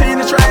me, won't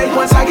penetrate.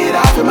 Once I get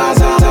off in my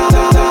zone.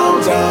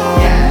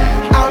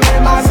 I'm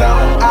in my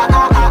zone.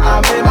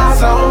 I'm in my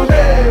zone.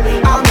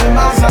 I'm in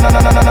my zone.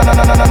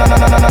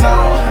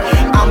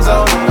 I'm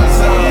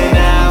zoning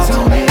out.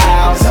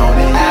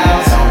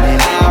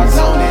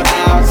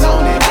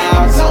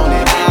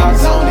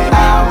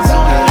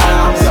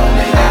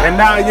 And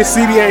now your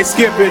CD ain't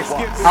skipping.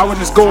 I was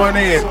just going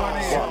in.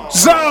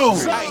 Zone,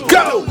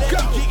 go!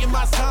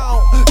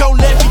 Don't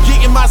let me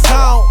get in my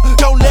zone.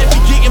 Don't let me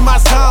get in my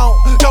zone.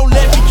 Don't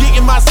let me get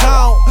in my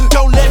zone.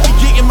 Don't let me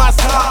get in my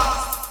zone.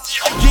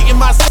 Get in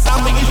my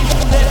zone.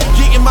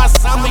 Get in my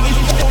zone.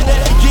 Get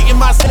in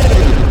my zone.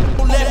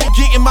 Let me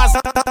get in my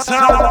zone. I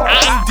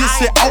ain't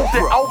this at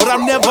Oprah, but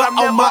I'm never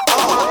on my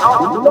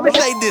own. Let me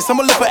say this,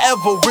 I'ma live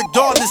forever,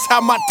 regardless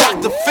how my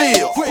doctor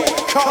feels.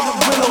 Call it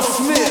Willow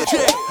Smith,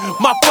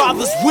 my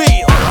father's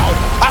will.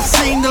 I've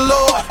seen the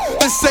Lord,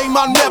 the same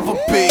I'll never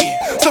be.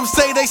 Some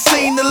say they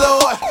seen the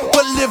Lord,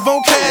 but live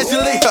on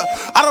casually.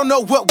 I don't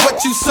know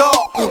what you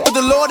saw, but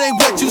the Lord ain't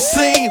what you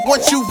seen.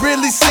 Once you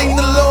really seen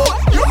the Lord,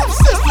 you're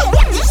obsessed with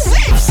what you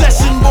see.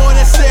 Obsession more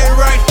than say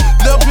right.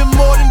 Love him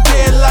more than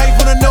dead life.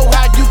 Wanna know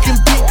how you can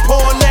beat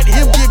poor, let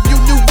him give you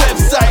new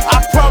website.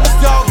 I promise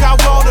dog I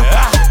want him.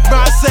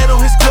 Mindset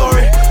on his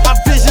glory. I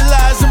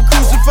visualize him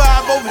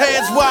crucified, both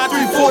hands wide.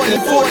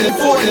 340.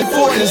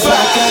 It's like a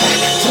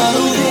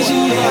tunnel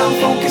vision, yeah, I'm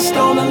focused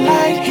on the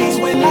light. He's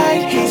with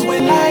light.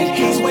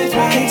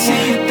 Can't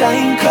see a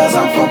thing, cause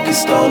I'm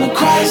focused on the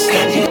Christ.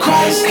 You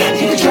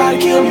can try to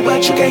kill me,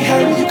 but you can't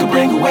hurt me. You can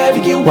bring whoever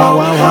you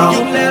want.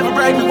 You'll never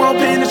break me, won't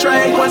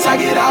penetrate. Once I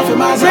get off in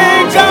my zone.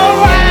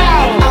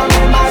 I'm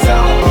in my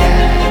zone.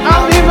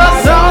 I'm in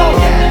my zone.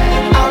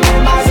 I'm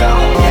in my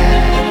zone.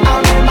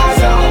 I'm in my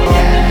zone.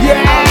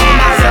 Yeah. I'm in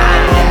my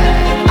zone.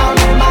 I'm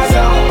in my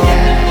zone.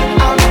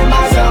 I'm in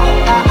my zone.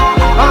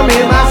 I'm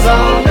in my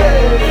zone.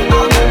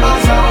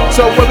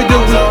 So what we do?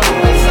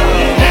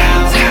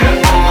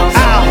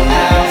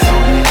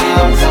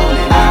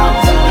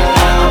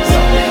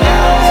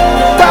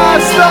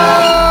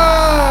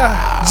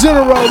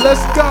 General,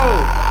 let's go.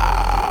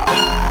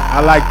 I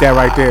like that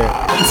right there.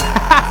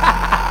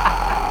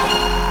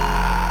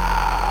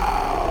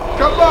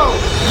 Come on.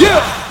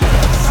 Yeah.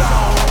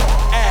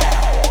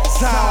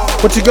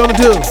 What you gonna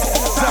do?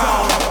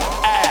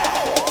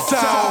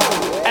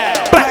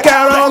 Black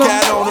out on them.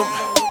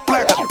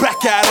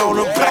 Black out on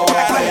them.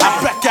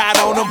 Black out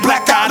on them.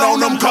 Black out on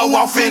them. Go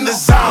off in the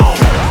zone.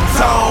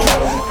 Zone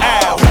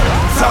out.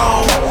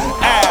 Zone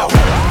out.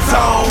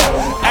 Zone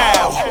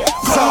out.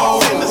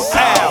 Zone in the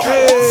south.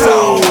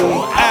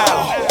 Zone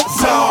out.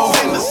 Zone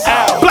in the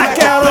south. Black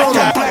out on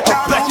them.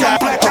 Black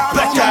out on them.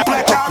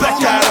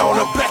 Black out on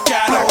them. Black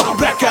out on them.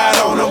 Black out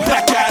on them.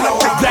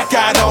 Black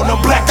out on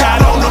them. Black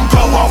out on them. Go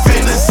off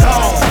in the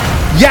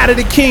zone. Yada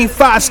the King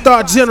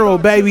 5-star General,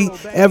 baby.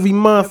 Every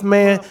month,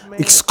 man.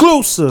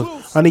 Exclusive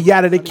on the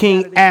Yada the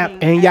King app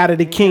and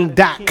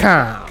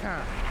yadatheking.com.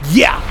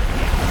 Yeah.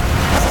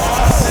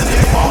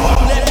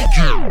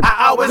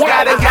 I always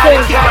gotta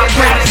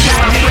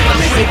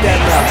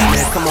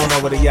Come on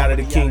over to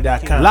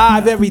yadatheking.com.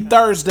 Live every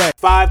Thursday,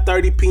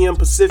 5:30 p.m.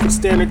 Pacific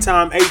Standard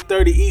Time,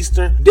 8:30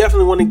 Eastern.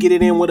 Definitely want to get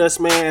it in with us,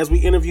 man, as we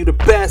interview the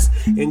best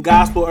in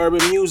gospel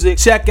urban music.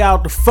 Check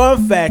out the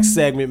Fun Facts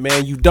segment,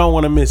 man. You don't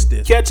want to miss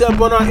this. Catch up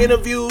on our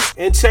interviews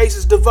and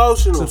Chase's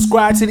devotional.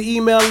 Subscribe to the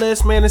email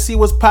list, man, and see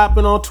what's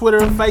popping on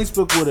Twitter and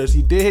Facebook with us.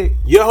 You dig?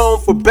 Your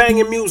home for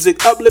banging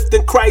music,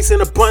 uplifting Christ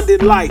and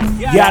abundant life.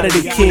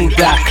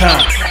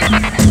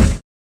 yadatheking.com.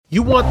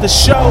 You want the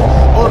show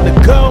on the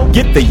go?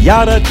 Get the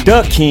Yada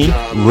the King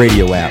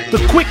radio app. The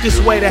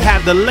quickest way to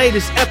have the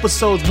latest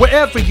episodes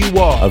wherever you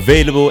are.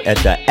 Available at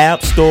the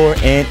App Store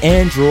and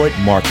Android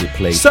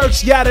Marketplace.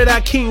 Search Yada the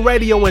King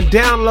Radio and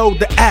download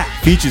the app.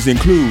 Features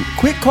include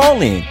quick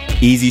call-in,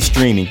 easy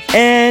streaming,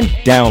 and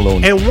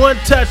downloading. And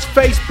one-touch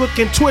Facebook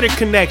and Twitter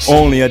connection.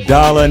 Only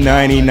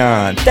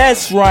 $1.99.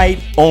 That's right,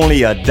 only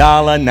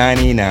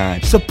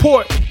 $1.99.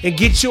 Support and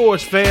get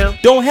yours, fam.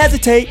 Don't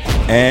hesitate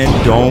and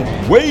don't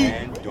wait.